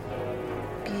 huh?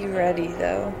 Be ready,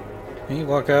 though. And you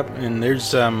walk up, and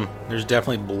there's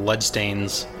definitely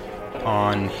bloodstains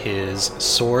on his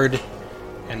sword,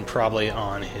 and probably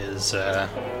on his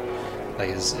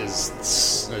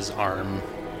his arm,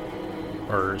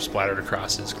 or splattered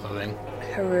across his clothing.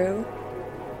 Haru?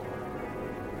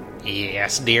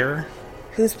 Yes, dear.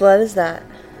 Whose blood is that?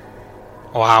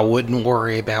 Oh, I wouldn't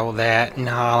worry about that,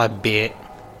 not a bit.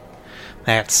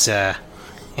 That's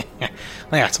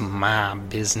that's my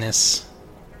business.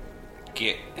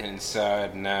 Get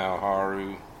inside now,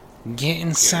 Haru. Get Get him off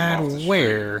inside the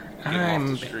where? street. Get him off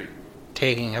I'm the street.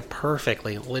 taking a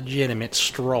perfectly legitimate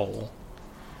stroll.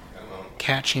 Come on.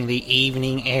 Catching the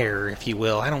evening air, if you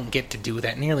will. I don't get to do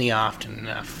that nearly often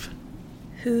enough.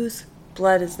 Whose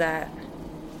blood is that?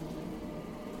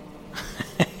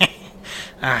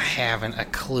 I haven't a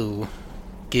clue,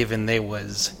 given they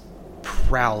was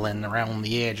prowling around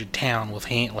the edge of town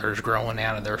with antlers growing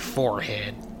out of their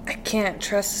forehead. I can't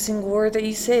trust a single word that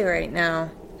you say right now.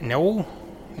 No,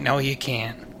 you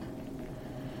can't.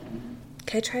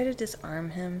 Can I try to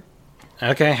disarm him?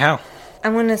 Okay, how?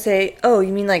 I'm gonna say, oh,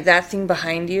 you mean like that thing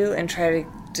behind you, and try to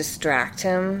distract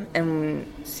him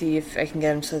and see if I can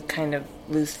get him to kind of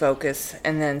lose focus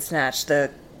and then snatch the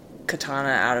katana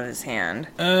out of his hand.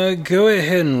 Go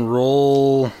ahead and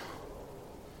roll.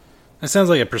 That sounds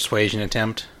like a persuasion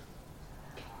attempt.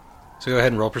 So go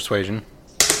ahead and roll persuasion.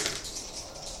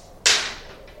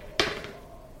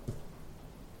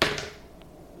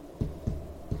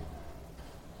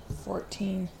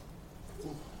 $14.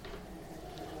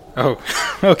 Oh,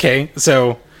 okay.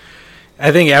 So,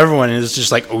 I think everyone is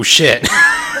just like, oh shit.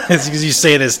 Because you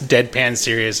say this deadpan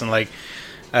serious, and like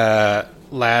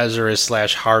Lazarus /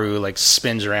 Haru like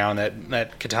spins around.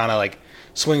 That katana like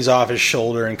swings off his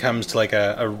shoulder and comes to like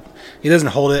a he doesn't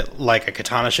hold it like a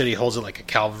katana should. He holds it like a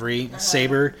cavalry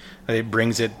saber. And he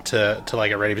brings it to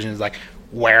like a ready position. He's like,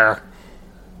 where?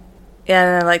 Yeah,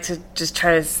 and I like to just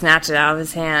try to snatch it out of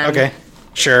his hand. Okay,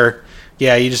 sure.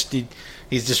 Yeah, he's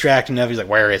distracted enough. He's like,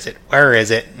 where is it? Where is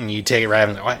it? And you take it right up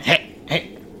and like, what? Hey.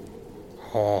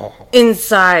 Oh.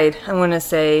 Inside, I'm going to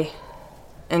say,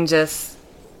 and just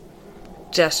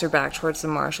gesture back towards the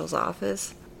marshal's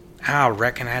office. I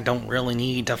reckon I don't really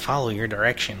need to follow your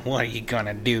direction. What are you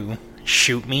gonna do?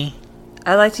 Shoot me?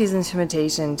 I like to use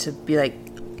intimidation to be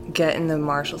like, get in the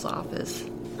marshal's office.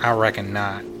 I reckon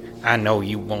not. I know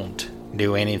you won't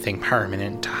do anything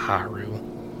permanent to Haru.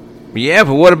 Yeah,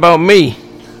 but what about me?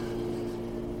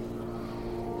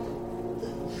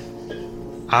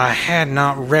 I had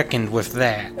not reckoned with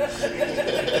that.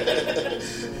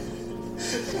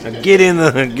 Now get in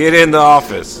the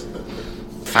office.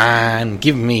 Fine,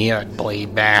 give me a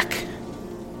blade back.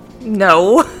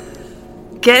 No.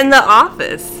 Get in the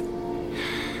office.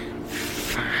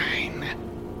 Fine.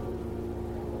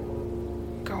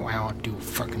 Go out, do a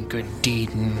fucking good deed,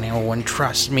 and no one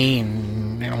trusts me,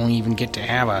 and I don't even get to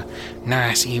have a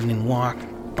nice evening walk.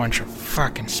 Bunch of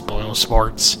fucking spoil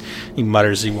sports. He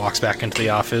mutters as he walks back into the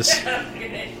office.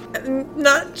 I'm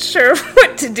not sure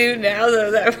what to do now,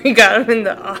 though, that we got him in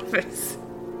the office.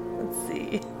 Let's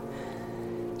see.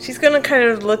 She's gonna kind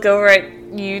of look over at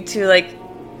you two, like,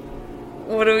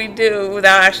 what do we do?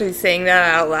 Without actually saying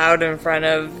that out loud in front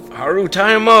of... Haru,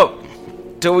 tie him up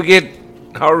till we get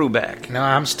Haru back. No,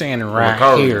 I'm standing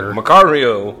right here.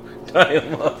 Macario, tie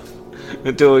him up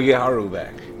until we get Haru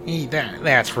back.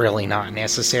 That's really not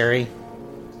necessary.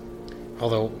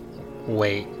 Although,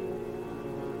 wait.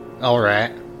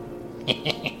 Alright.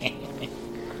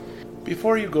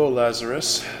 Before you go,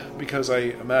 Lazarus, because I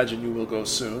imagine you will go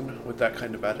soon with that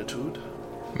kind of attitude.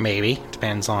 Maybe.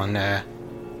 Depends on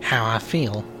how I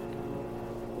feel.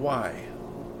 Why?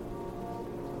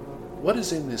 What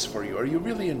is in this for you? Are you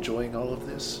really enjoying all of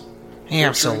this?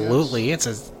 Absolutely.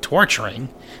 It's torturing.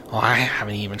 Well, I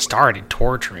haven't even started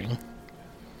torturing.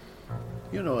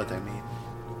 You know what I mean.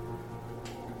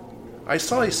 I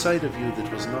saw a side of you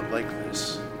that was not like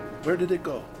this. Where did it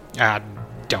go? I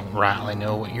don't rightly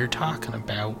know what you're talking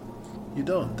about. You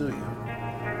don't, do you?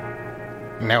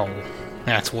 No,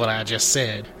 that's what I just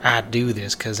said. I do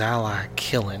this because I like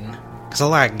killing. Because I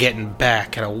like getting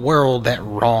back at a world that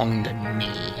wronged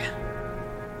me.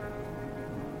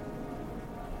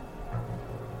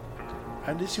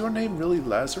 And is your name really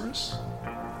Lazarus?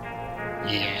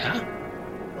 Yeah?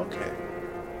 Okay.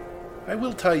 I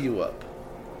will tie you up,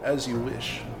 as you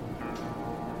wish.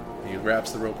 He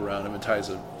wraps the rope around him and ties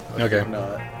a Okay.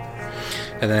 knot.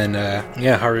 And then,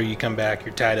 Haru, you come back,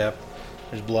 you're tied up,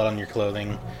 there's blood on your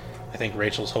clothing. I think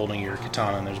Rachel's holding your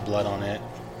katana and there's blood on it.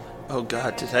 Oh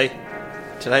god, did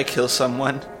I kill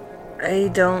someone? I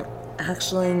don't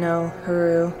actually know,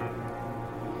 Haru.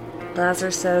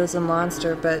 Lazarus said it was a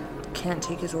monster, but can't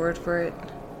take his word for it.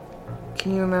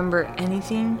 Can you remember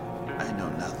anything? I know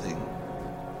nothing.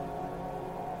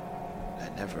 I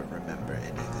never remember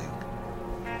anything.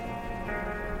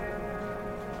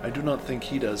 I do not think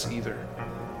he does either.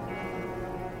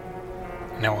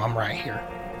 No, I'm right here.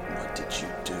 What did you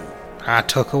do? I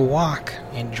took a walk,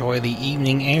 enjoy the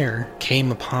evening air,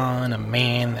 came upon a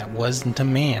man that wasn't a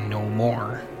man no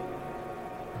more.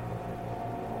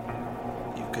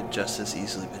 You could just as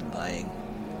easily been lying.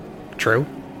 True?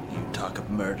 You talk of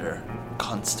murder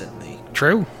constantly.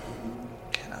 True?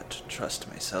 Cannot trust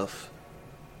myself.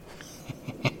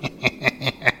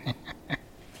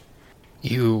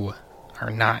 You are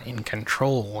not in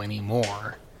control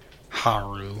anymore,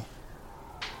 Haru.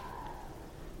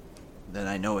 Then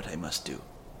I know what I must do.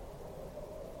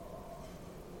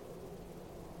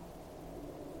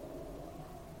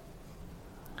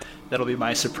 That'll be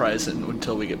my surprise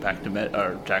until we get back to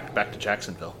back to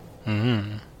Jacksonville.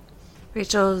 Mm-hmm.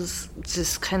 Rachel's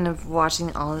just kind of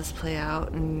watching all this play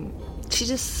out, and she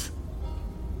just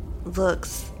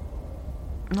looks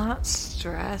not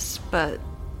stressed, but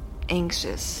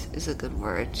anxious is a good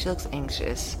word. She looks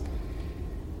anxious.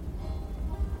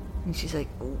 And she's like,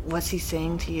 what's he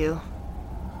saying to you?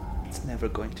 It's never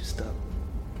going to stop.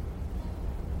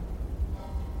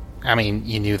 I mean,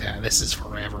 you knew that. This is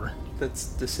forever. That's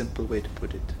the simple way to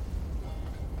put it.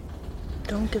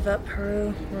 Don't give up,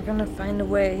 Haru. We're gonna find a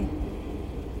way.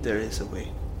 There is a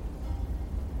way.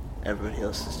 Everybody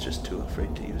else is just too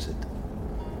afraid to use it.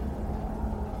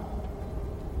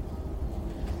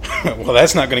 Well,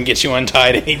 that's not going to get you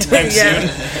untied anytime soon.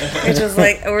 Yeah. It's just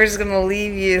like, we're just gonna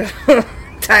leave you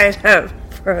tied up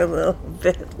for a little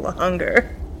bit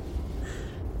longer.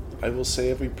 I will say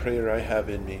every prayer I have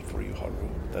in me for you, Haru.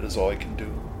 That is all I can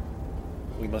do.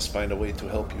 We must find a way to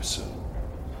help you soon,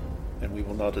 and we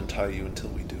will not untie you until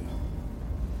we do.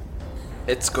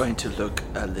 It's going to look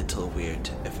a little weird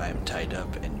if I'm tied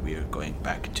up and we're going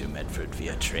back to Medford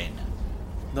via train.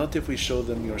 Not if we show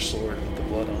them your sword with the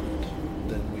blood on it.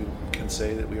 Then we can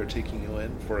say that we are taking you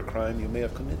in for a crime you may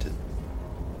have committed.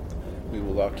 We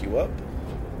will lock you up.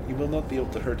 You will not be able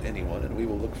to hurt anyone, and we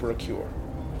will look for a cure.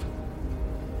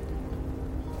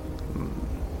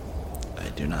 I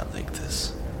do not like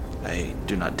this. I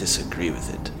do not disagree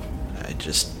with it.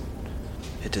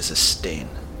 It is a stain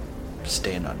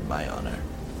on my honor.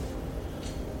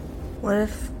 What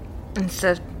if,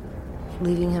 instead of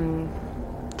leaving him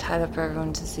tied up for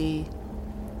everyone to see,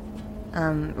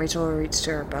 Rachel will reach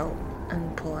to her belt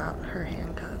and pull out her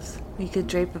handcuffs? You could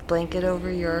drape a blanket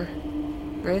over your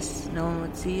wrists, no one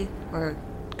would see, or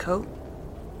a coat.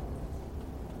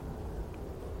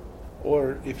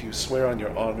 Or if you swear on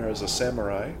your honor as a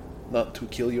samurai not to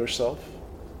kill yourself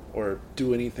or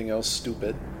do anything else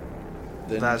stupid,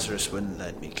 then Lazarus wouldn't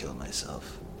let me kill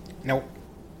myself. Nope.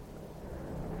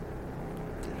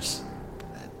 There's,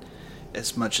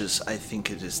 as much as I think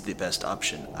it is the best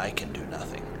option, I can do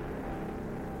nothing.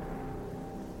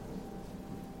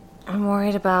 I'm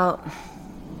worried about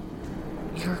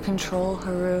your control,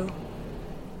 Haru.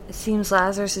 It seems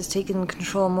Lazarus is taking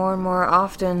control more and more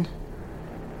often.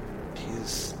 He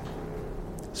is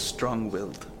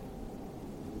strong-willed.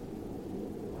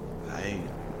 I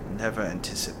never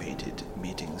anticipated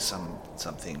meeting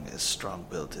something as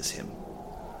strong-willed as him.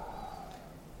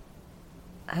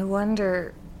 I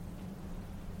wonder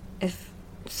if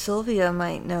Sylvia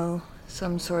might know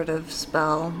some sort of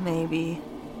spell, maybe,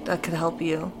 that could help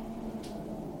you.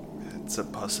 It's a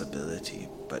possibility,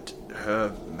 but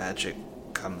her magic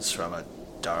comes from a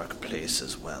dark place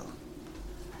as well.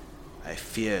 I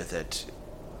fear that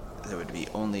there would be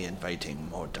only inviting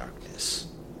more darkness.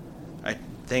 I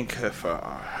thank her for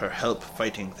her help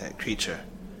fighting that creature,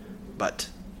 but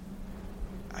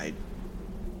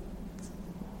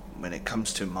when it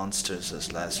comes to monsters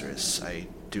as Lazarus, I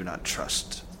do not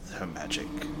trust her magic.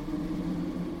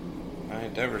 My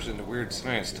endeavors into weird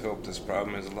science to help this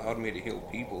problem has allowed me to heal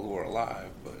people who are alive,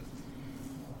 but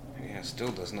yeah, it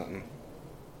still does nothing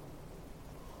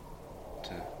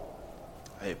to...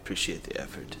 I appreciate the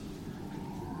effort,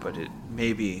 but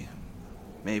maybe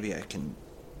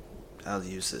I'll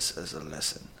use this as a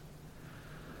lesson.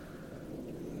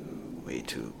 Way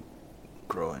to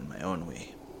grow in my own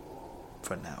way,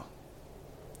 for now.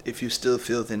 If you still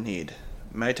feel the need,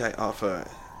 might I offer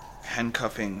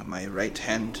handcuffing my right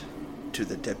hand to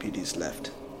the deputy's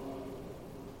left?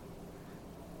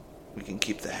 We can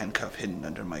keep the handcuff hidden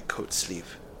under my coat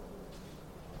sleeve.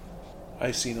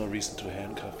 I see no reason to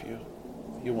handcuff you.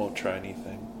 You won't try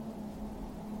anything.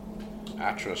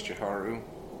 I trust you, Haru.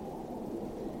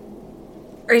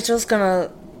 Rachel's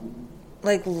gonna,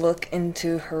 look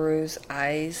into Haru's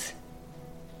eyes.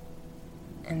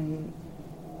 And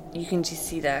you can just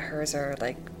see that hers are,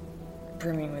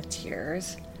 brimming with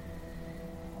tears.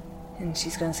 And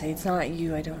she's gonna say, "It's not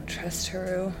you, I don't trust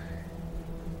Haru."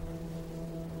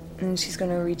 And she's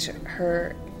gonna reach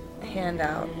her hand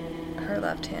out, her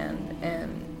left hand,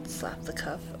 and slap the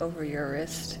cuff over your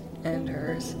wrist and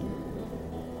hers.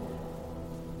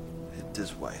 It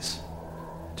is wise,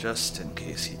 just in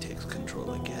case he takes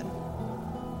control again.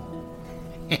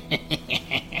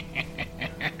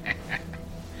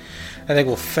 I think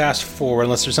we'll fast forward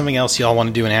unless there's something else y'all want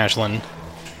to do in Ashland.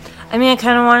 I mean, I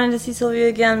kind of wanted to see Sylvia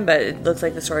again, but it looks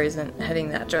like the story isn't heading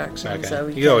that direction. Okay. So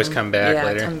we You can always come back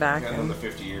later. Yeah, come back. We got another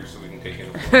 50 years so we can take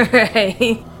it.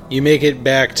 Right. You make it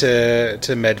back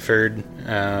to Medford,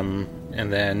 and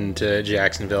then to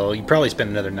Jacksonville. You probably spend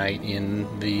another night in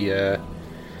the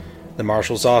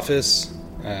marshal's office,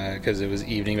 because it was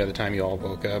evening by the time you all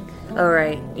woke up. Oh,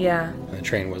 right. Yeah. And the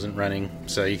train wasn't running.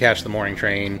 So you catch the morning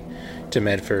train to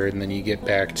Medford, and then you get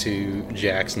back to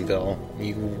Jacksonville.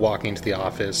 You walk into the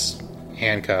office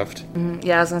handcuffed.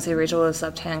 Yeah, I was going to say Rachel was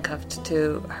slept handcuffed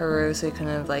to Haru, so he couldn't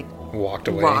have, Walked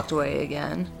away. walked away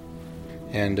again.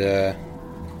 And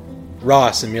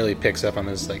Ross immediately picks up on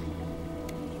this,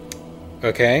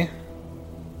 okay,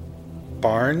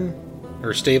 barn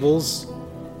or stables?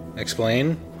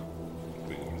 Explain.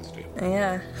 We go to the stable.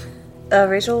 Yeah.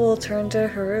 Rachel will turn to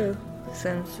Haru,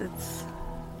 since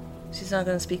she's not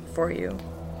going to speak for you.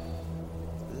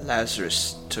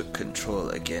 Lazarus took control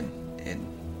again in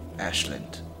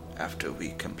Ashland after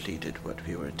we completed what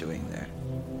we were doing there.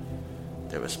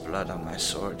 There was blood on my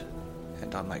sword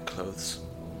and on my clothes.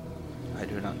 I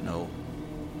do not know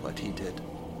what he did.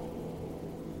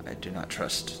 I do not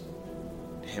trust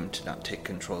him to not take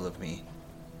control of me.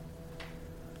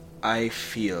 I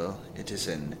feel it is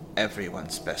in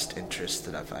everyone's best interest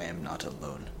that if I am not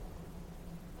alone.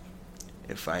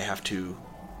 If I have to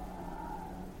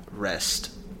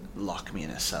rest, lock me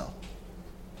in a cell.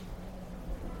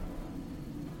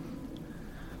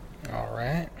 All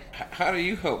right. How do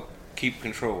you help keep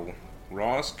control?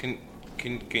 Ross, can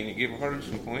you give Haru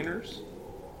some pointers?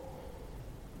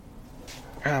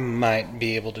 I might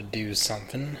be able to do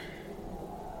something.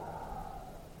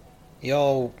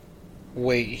 Y'all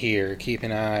wait here. Keep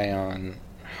an eye on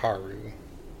Haru.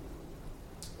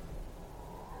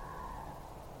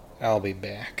 I'll be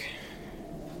back.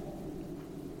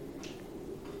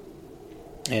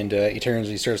 And he turns,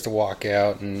 he starts to walk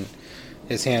out, and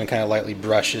his hand kind of lightly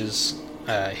brushes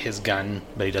his gun,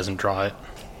 but he doesn't draw it.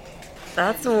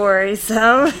 That's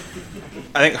worrisome.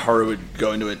 I think Haru would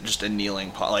go into it just a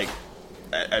kneeling like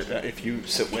if you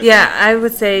sit with Yeah, him. I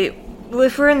would say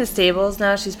if we're in the stables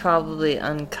now, she's probably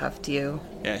uncuffed you.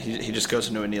 Yeah, he just goes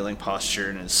into a kneeling posture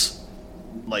and is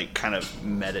like kind of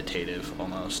meditative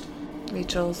almost.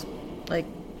 Rachel's like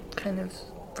kind of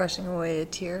brushing away a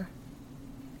tear.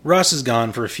 Ross is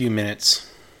gone for a few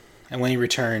minutes, and when he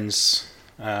returns,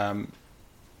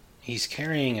 he's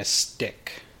carrying a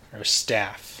stick, or a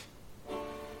staff.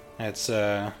 It's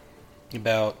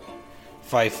about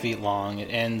 5 feet long. It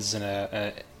ends in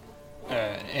a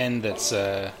end that's,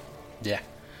 the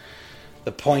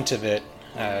point of it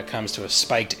comes to a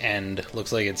spiked end.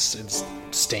 Looks like it's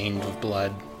stained with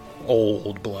blood,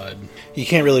 old blood. You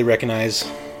can't really recognize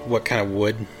what kind of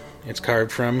wood it's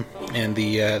carved from, and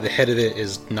the head of it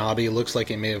is knobby. It looks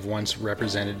like it may have once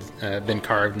been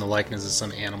carved in the likeness of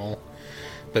some animal,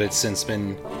 but it's since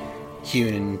been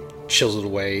hewn and chiseled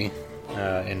away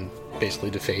and basically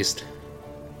defaced.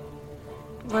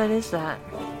 What is that?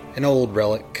 An old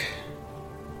relic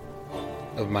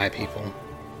of my people.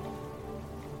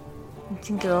 You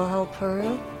think it'll help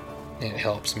Haru? It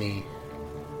helps me.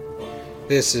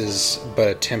 This is but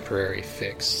a temporary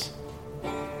fix.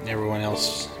 Everyone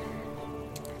else,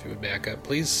 if you would back up,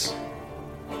 please.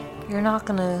 You're not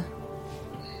gonna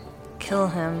kill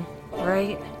him,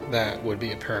 right? That would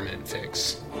be a permanent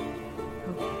fix.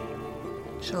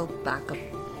 She'll back up.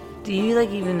 Do you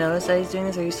even notice that he's doing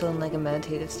this, or are you still in a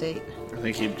meditative state? I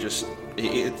think he just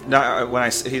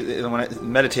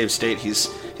meditative state. He's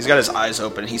got his eyes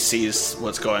open. He sees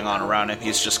what's going on around him.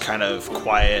 He's just kind of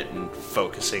quiet and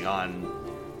focusing on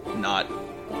not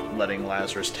letting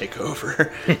Lazarus take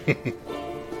over.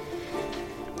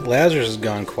 Lazarus has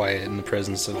gone quiet in the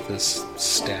presence of this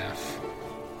staff.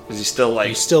 Is he still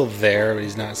He's still there, but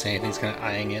he's not saying anything. He's kind of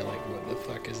eyeing it like, what the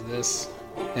fuck is this?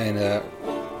 And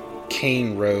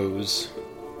Kane Rose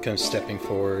comes stepping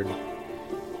forward,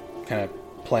 kind of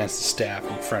plants the staff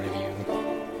in front of you,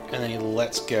 and then he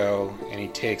lets go, and he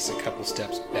takes a couple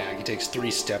steps back. He takes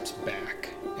 3 steps back,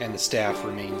 and the staff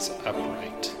remains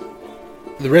upright.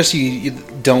 The rest of you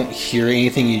don't hear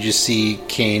anything. You just see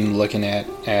Kane looking at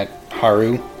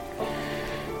Haru.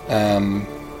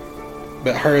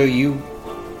 But Haru, you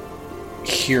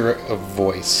hear a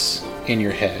voice in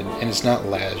your head, and it's not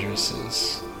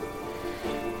Lazarus's.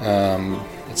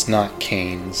 It's not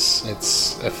Kane's.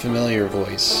 It's a familiar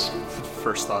voice.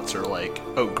 First thoughts are like,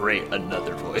 oh great,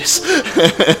 another voice.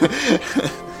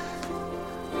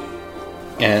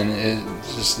 And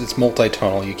it's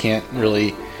multitonal. You can't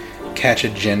really catch a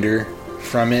gender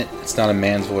from it. It's not a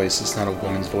man's voice. It's not a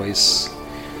woman's voice.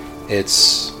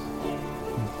 It's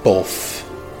both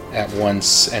at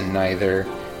once and neither.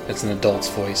 It's an adult's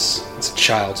voice. It's a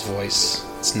child's voice.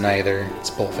 It's neither. It's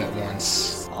both at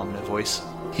once. Omnivoice.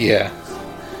 Yeah.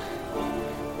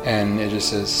 And it just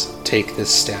says, take this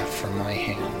staff from my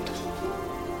hand.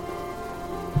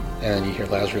 And then you hear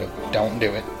Lazarus go, don't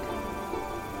do it.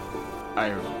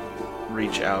 I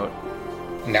reach out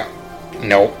No.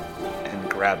 and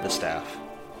grab the staff.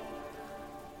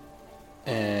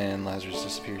 And Lazarus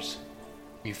disappears.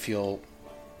 You feel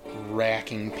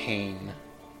racking pain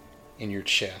in your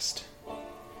chest.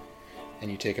 And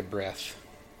you take a breath.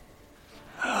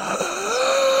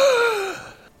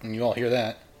 And you all hear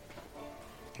that.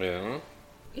 Yeah.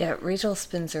 Yeah, Rachel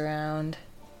spins around.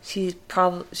 She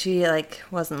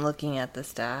wasn't looking at the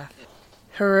staff.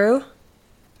 Haru?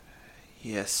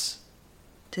 Yes.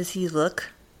 Does he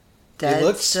look dead He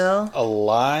looks still?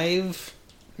 alive.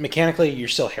 Mechanically, you're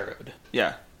still harrowed.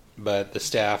 Yeah. But the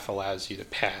staff allows you to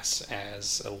pass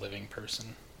as a living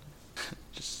person.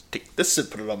 Just take this and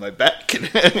put it on my back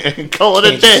and call it a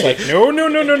Kane's just day. like,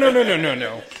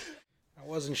 no.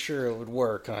 wasn't sure it would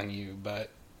work on you, but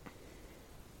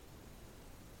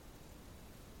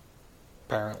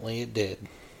apparently it did.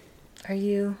 Are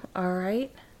you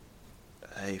alright?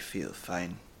 I feel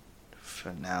fine.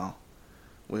 For now,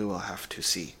 we will have to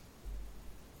see.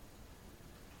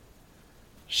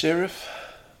 Sheriff,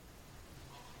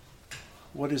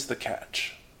 what is the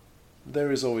catch?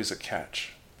 There is always a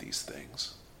catch, these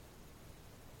things.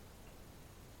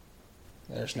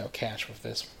 There's no catch with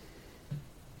this.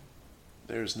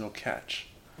 There is no catch.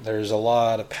 There's a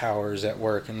lot of powers at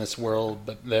work in this world,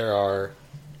 but there are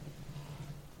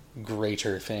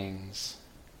greater things.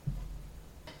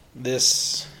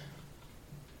 This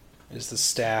is the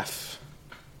staff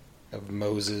of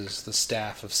Moses, the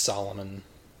staff of Solomon.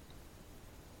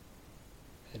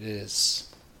 It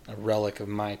is a relic of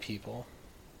my people.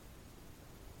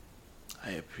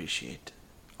 I appreciate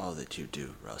all that you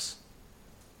do, Russ.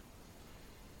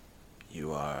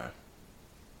 You are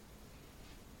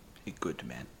a good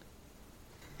man.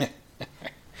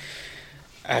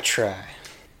 I try.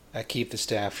 I keep the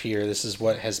staff here. This is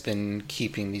what has been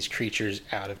keeping these creatures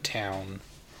out of town.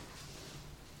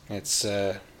 It's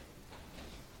it's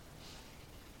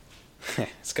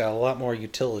got a lot more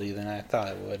utility than I thought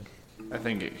it would. I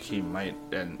think he might,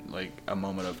 in like a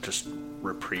moment of just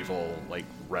reprieval, like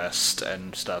rest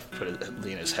and stuff,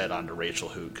 lean his head onto Rachel,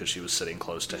 because she was sitting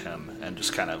close to him, and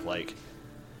just kind of like,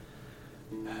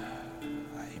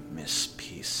 I miss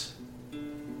peace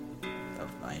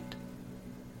of mind,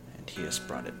 and he has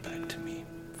brought it back to me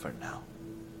for now.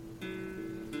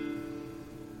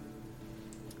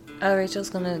 Rachel's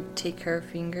gonna take her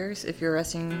fingers, if you're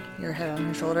resting your head on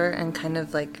her shoulder, and kind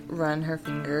of like run her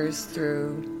fingers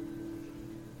through,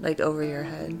 like over your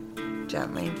head,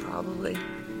 gently, probably,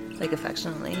 like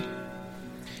affectionately.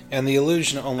 And the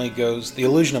illusion of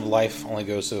life only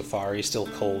goes so far. He's still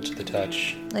cold to the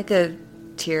touch. Like a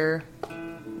tear,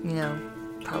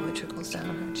 probably trickles down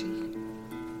her cheek.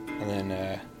 And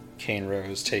then Kane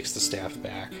Rose takes the staff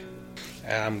back.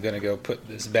 I'm gonna go put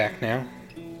this back now.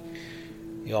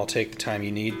 You all take the time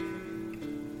you need.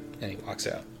 And he walks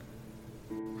out.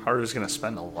 Haru's going to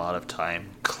spend a lot of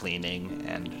time cleaning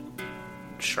and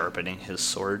sharpening his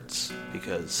swords,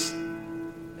 because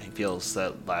he feels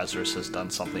that Lazarus has done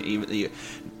something.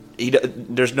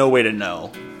 There's no way to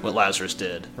know what Lazarus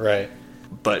did. Right.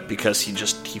 But because he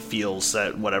feels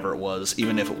that whatever it was,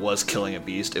 even if it was killing a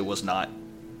beast, it was not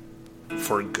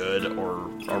for good or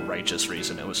a righteous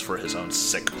reason. It was for his own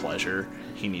sick pleasure.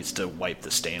 He needs to wipe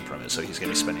the stain from it, so he's going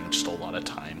to be spending just a lot of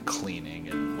time cleaning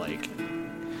and like...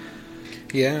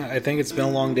 Yeah, I think it's been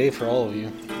a long day for all of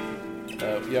you.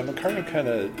 Macario kind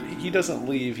of, he doesn't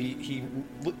leave. He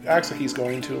acts like he's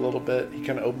going to a little bit. He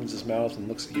kind of opens his mouth and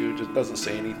looks at you, just doesn't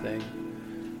say anything.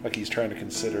 Like he's trying to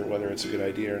consider whether it's a good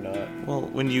idea or not.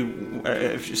 Well,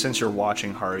 since you're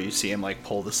watching Haru, you see him like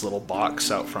pull this little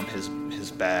box out from his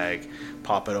bag,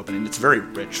 pop it open, and it's very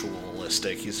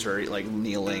ritualistic. He's very like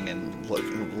kneeling and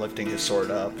lifting his sword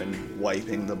up and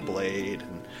wiping the blade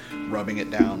and rubbing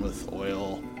it down with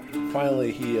oil.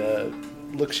 Finally, he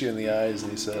looks you in the eyes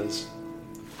and he says,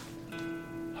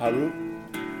 "Haru?"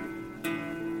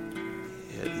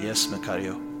 Yes,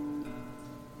 Macario.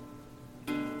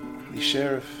 The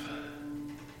sheriff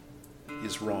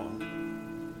is wrong.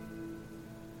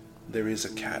 There is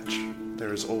a catch.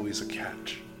 There is always a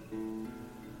catch.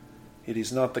 It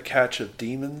is not the catch of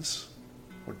demons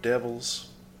or devils.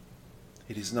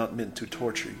 It is not meant to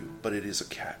torture you, but it is a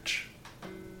catch.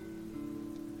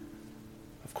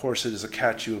 Of course, it is a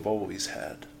catch you have always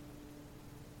had.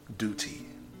 Duty.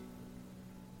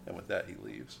 And with that, he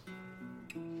leaves.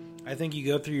 I think you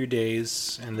go through your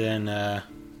days, and then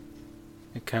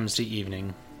it comes to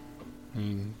evening.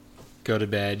 You go to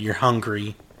bed. You're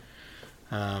hungry.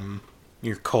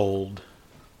 You're cold.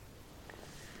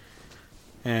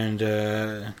 And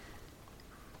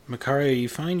Macario, you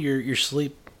find your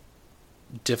sleep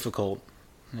difficult.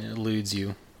 It eludes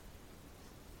you.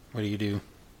 What do you do?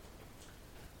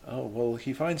 Oh, well,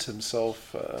 he finds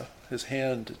himself, his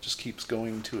hand just keeps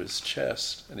going to his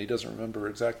chest, and he doesn't remember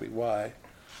exactly why.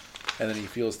 And then he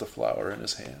feels the flower in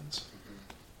his hands.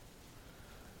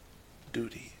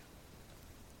 Duty.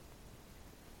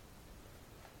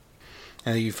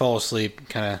 And you fall asleep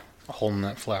kind of holding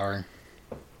that flower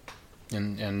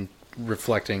and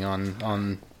reflecting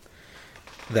on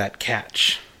that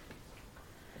catch.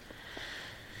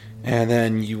 And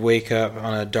then you wake up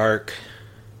on a dark,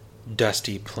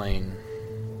 dusty plain.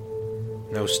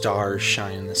 No stars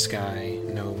shine in the sky,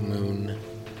 no moon.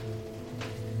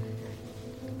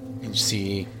 You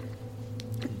see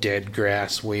dead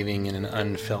grass waving in an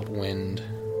unfelt wind.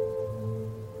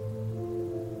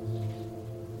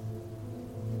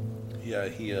 Yeah,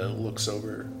 he looks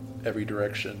over every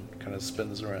direction, kind of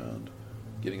spins around,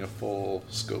 getting a full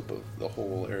scope of the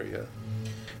whole area.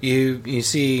 You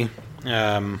see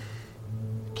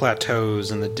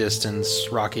plateaus in the distance,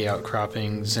 rocky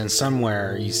outcroppings, and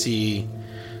somewhere you see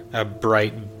a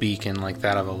bright beacon like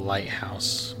that of a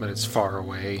lighthouse, but it's far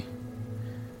away.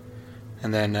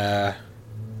 And then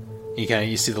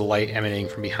you see the light emanating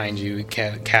from behind you,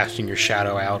 casting your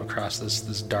shadow out across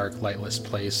this dark, lightless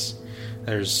place.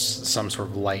 There's some sort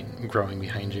of light growing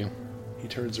behind you. He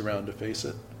turns around to face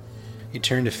it. You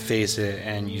turn to face it,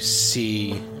 and you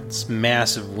see its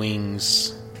massive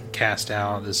wings cast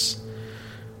out, this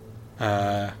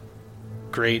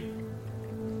great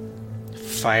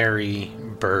fiery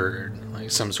bird,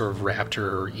 like some sort of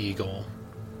raptor or eagle.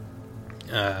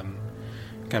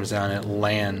 Comes down and it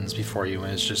lands before you,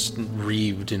 and it's just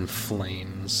wreathed in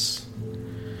flames.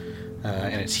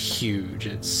 And it's huge.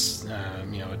 It's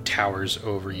it towers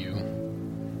over you.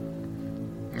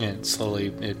 And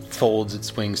it folds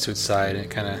its wings to its side, and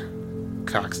it kind of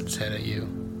cocks its head at you.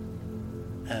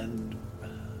 And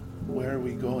where are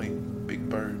we going, Big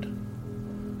Bird?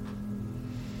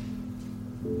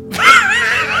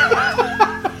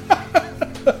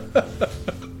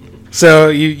 So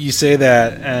you say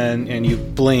that, and you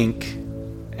blink,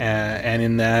 and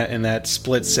in that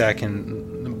split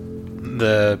second,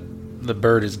 the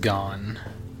bird is gone,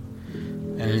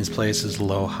 and in his place is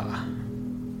Loha.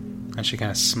 And she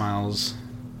kind of smiles.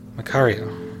 Macario,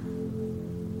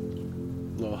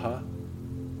 Loha?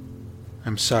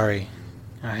 I'm sorry.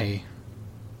 I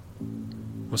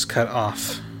was cut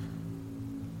off.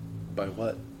 By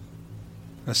what?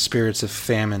 The spirits of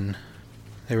famine.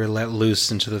 They were let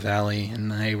loose into the valley, and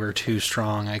they were too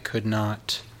strong. I could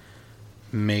not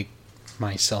make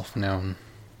myself known.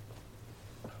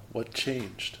 What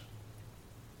changed?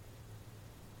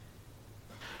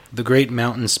 The great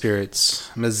mountain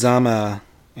spirits, Mazama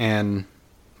and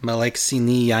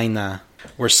Malexiniyaina,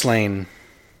 were slain.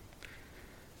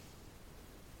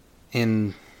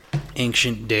 In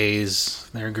ancient days,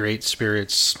 their great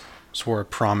spirits swore a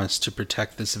promise to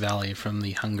protect this valley from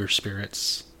the hunger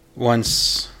spirits.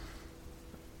 Once,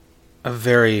 a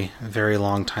very, very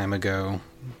long time ago,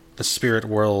 the spirit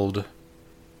world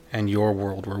and your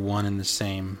world were one and the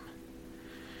same.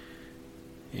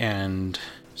 And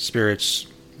spirits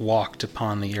walked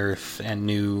upon the earth and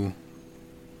knew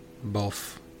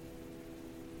both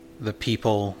the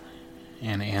people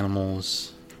and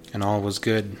animals, and all was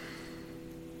good.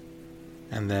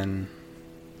 And then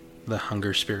the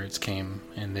hunger spirits came,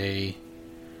 and they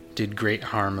did great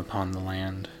harm upon the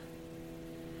land.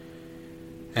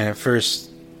 And at first,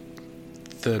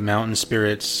 the mountain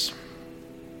spirits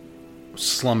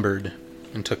slumbered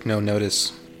and took no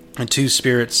notice. And two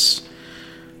spirits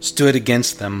stood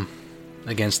against them,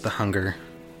 against the hunger.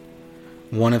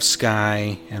 One of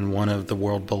sky and one of the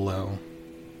world below.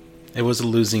 It was a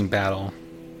losing battle.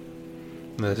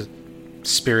 The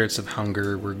spirits of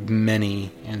hunger were many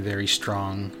and very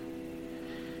strong.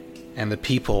 And the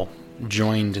people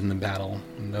joined in the battle,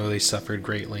 though they suffered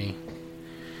greatly.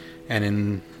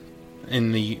 And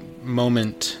in the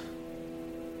moment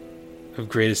of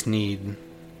greatest need,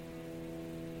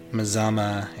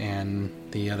 Mazama and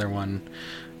the other one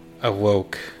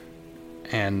awoke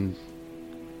and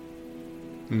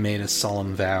made a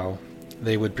solemn vow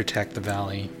they would protect the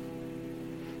valley.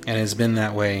 And it has been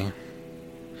that way.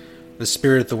 The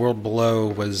spirit of the world below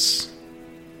was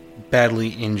badly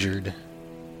injured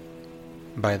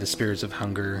by the spirits of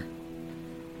hunger,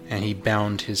 and he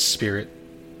bound his spirit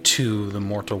to the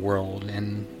mortal world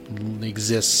and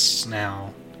exists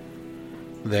now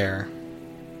there.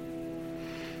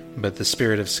 But the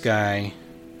spirit of sky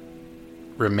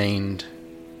remained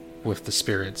with the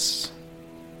spirits,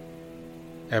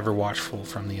 ever watchful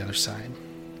from the other side.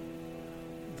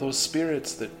 Those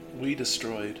spirits that we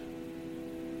destroyed,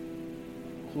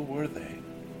 who were they?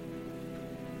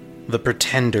 The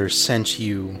Pretender sent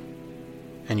you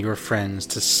and your friends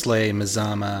to slay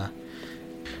Mazama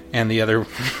and the other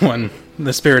one,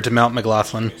 the spirit of Mount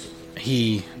McLaughlin.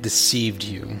 He deceived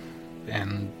you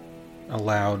and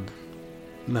allowed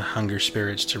the hunger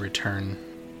spirits to return.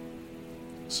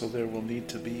 So there will need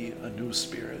to be a new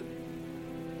spirit.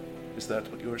 Is that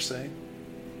what you're saying?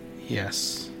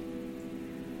 Yes.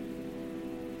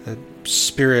 The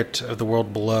spirit of the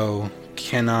world below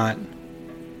cannot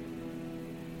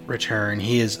return.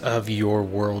 He is of your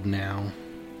world now.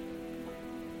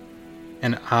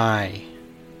 And I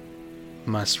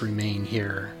must remain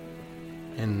here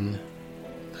in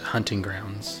the hunting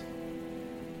grounds.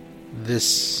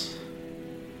 This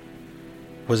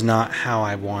was not how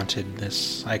I wanted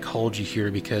this. I called you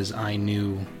here because I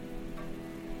knew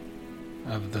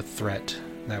of the threat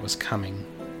that was coming.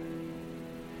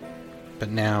 But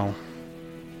now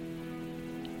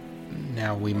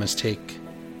we must take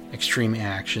extreme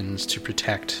actions to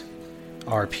protect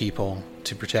our people,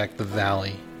 to protect the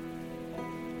valley.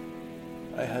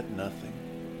 I had nothing,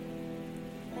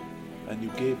 and you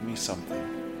gave me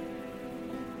something.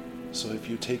 So if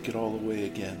you take it all away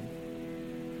again,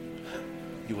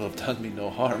 you will have done me no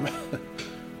harm.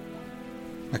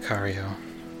 Macario,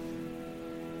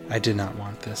 I did not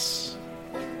want this,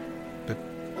 but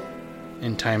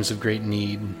in times of great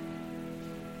need,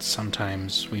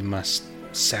 sometimes we must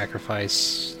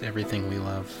sacrifice everything we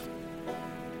love.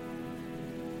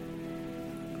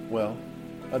 Well,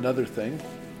 another thing.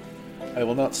 I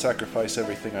will not sacrifice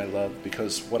everything I love,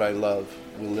 because what I love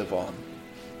will live on.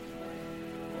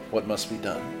 What must be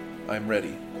done? I am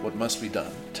ready. What must be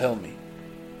done? Tell me.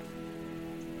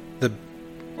 The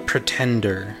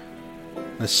pretender,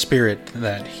 the spirit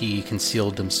that he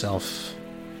concealed himself,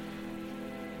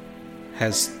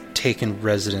 has taken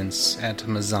residence at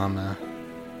Mazama,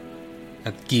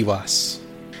 at Giwas.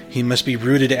 He must be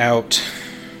rooted out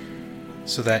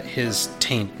so that his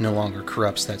taint no longer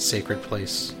corrupts that sacred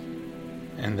place.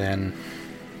 And then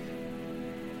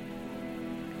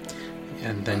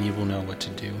you will know what to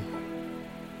do.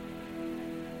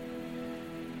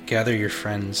 Gather your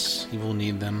friends, you will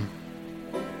need them.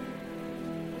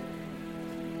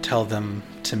 Tell them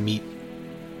to meet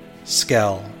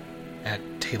Skell at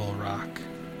Table Rock.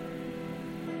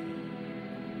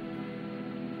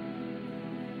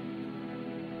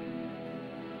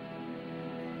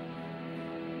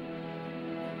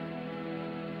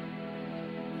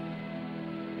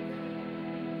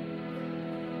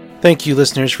 Thank you,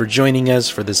 listeners, for joining us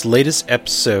for this latest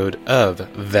episode of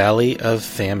Valley of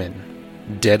Famine.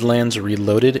 Deadlands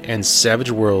Reloaded and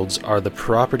Savage Worlds are the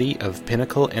property of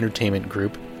Pinnacle Entertainment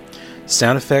Group.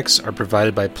 Sound effects are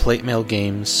provided by Plate Mail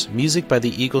Games, music by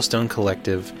the Eaglestone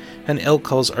Collective, and elk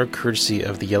calls are courtesy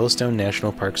of the Yellowstone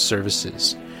National Park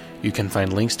Services. You can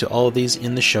find links to all of these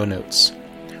in the show notes.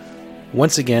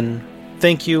 Once again,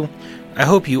 thank you. I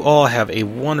hope you all have a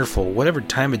wonderful, whatever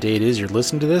time of day it is you're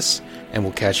listening to this, and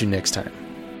we'll catch you next time.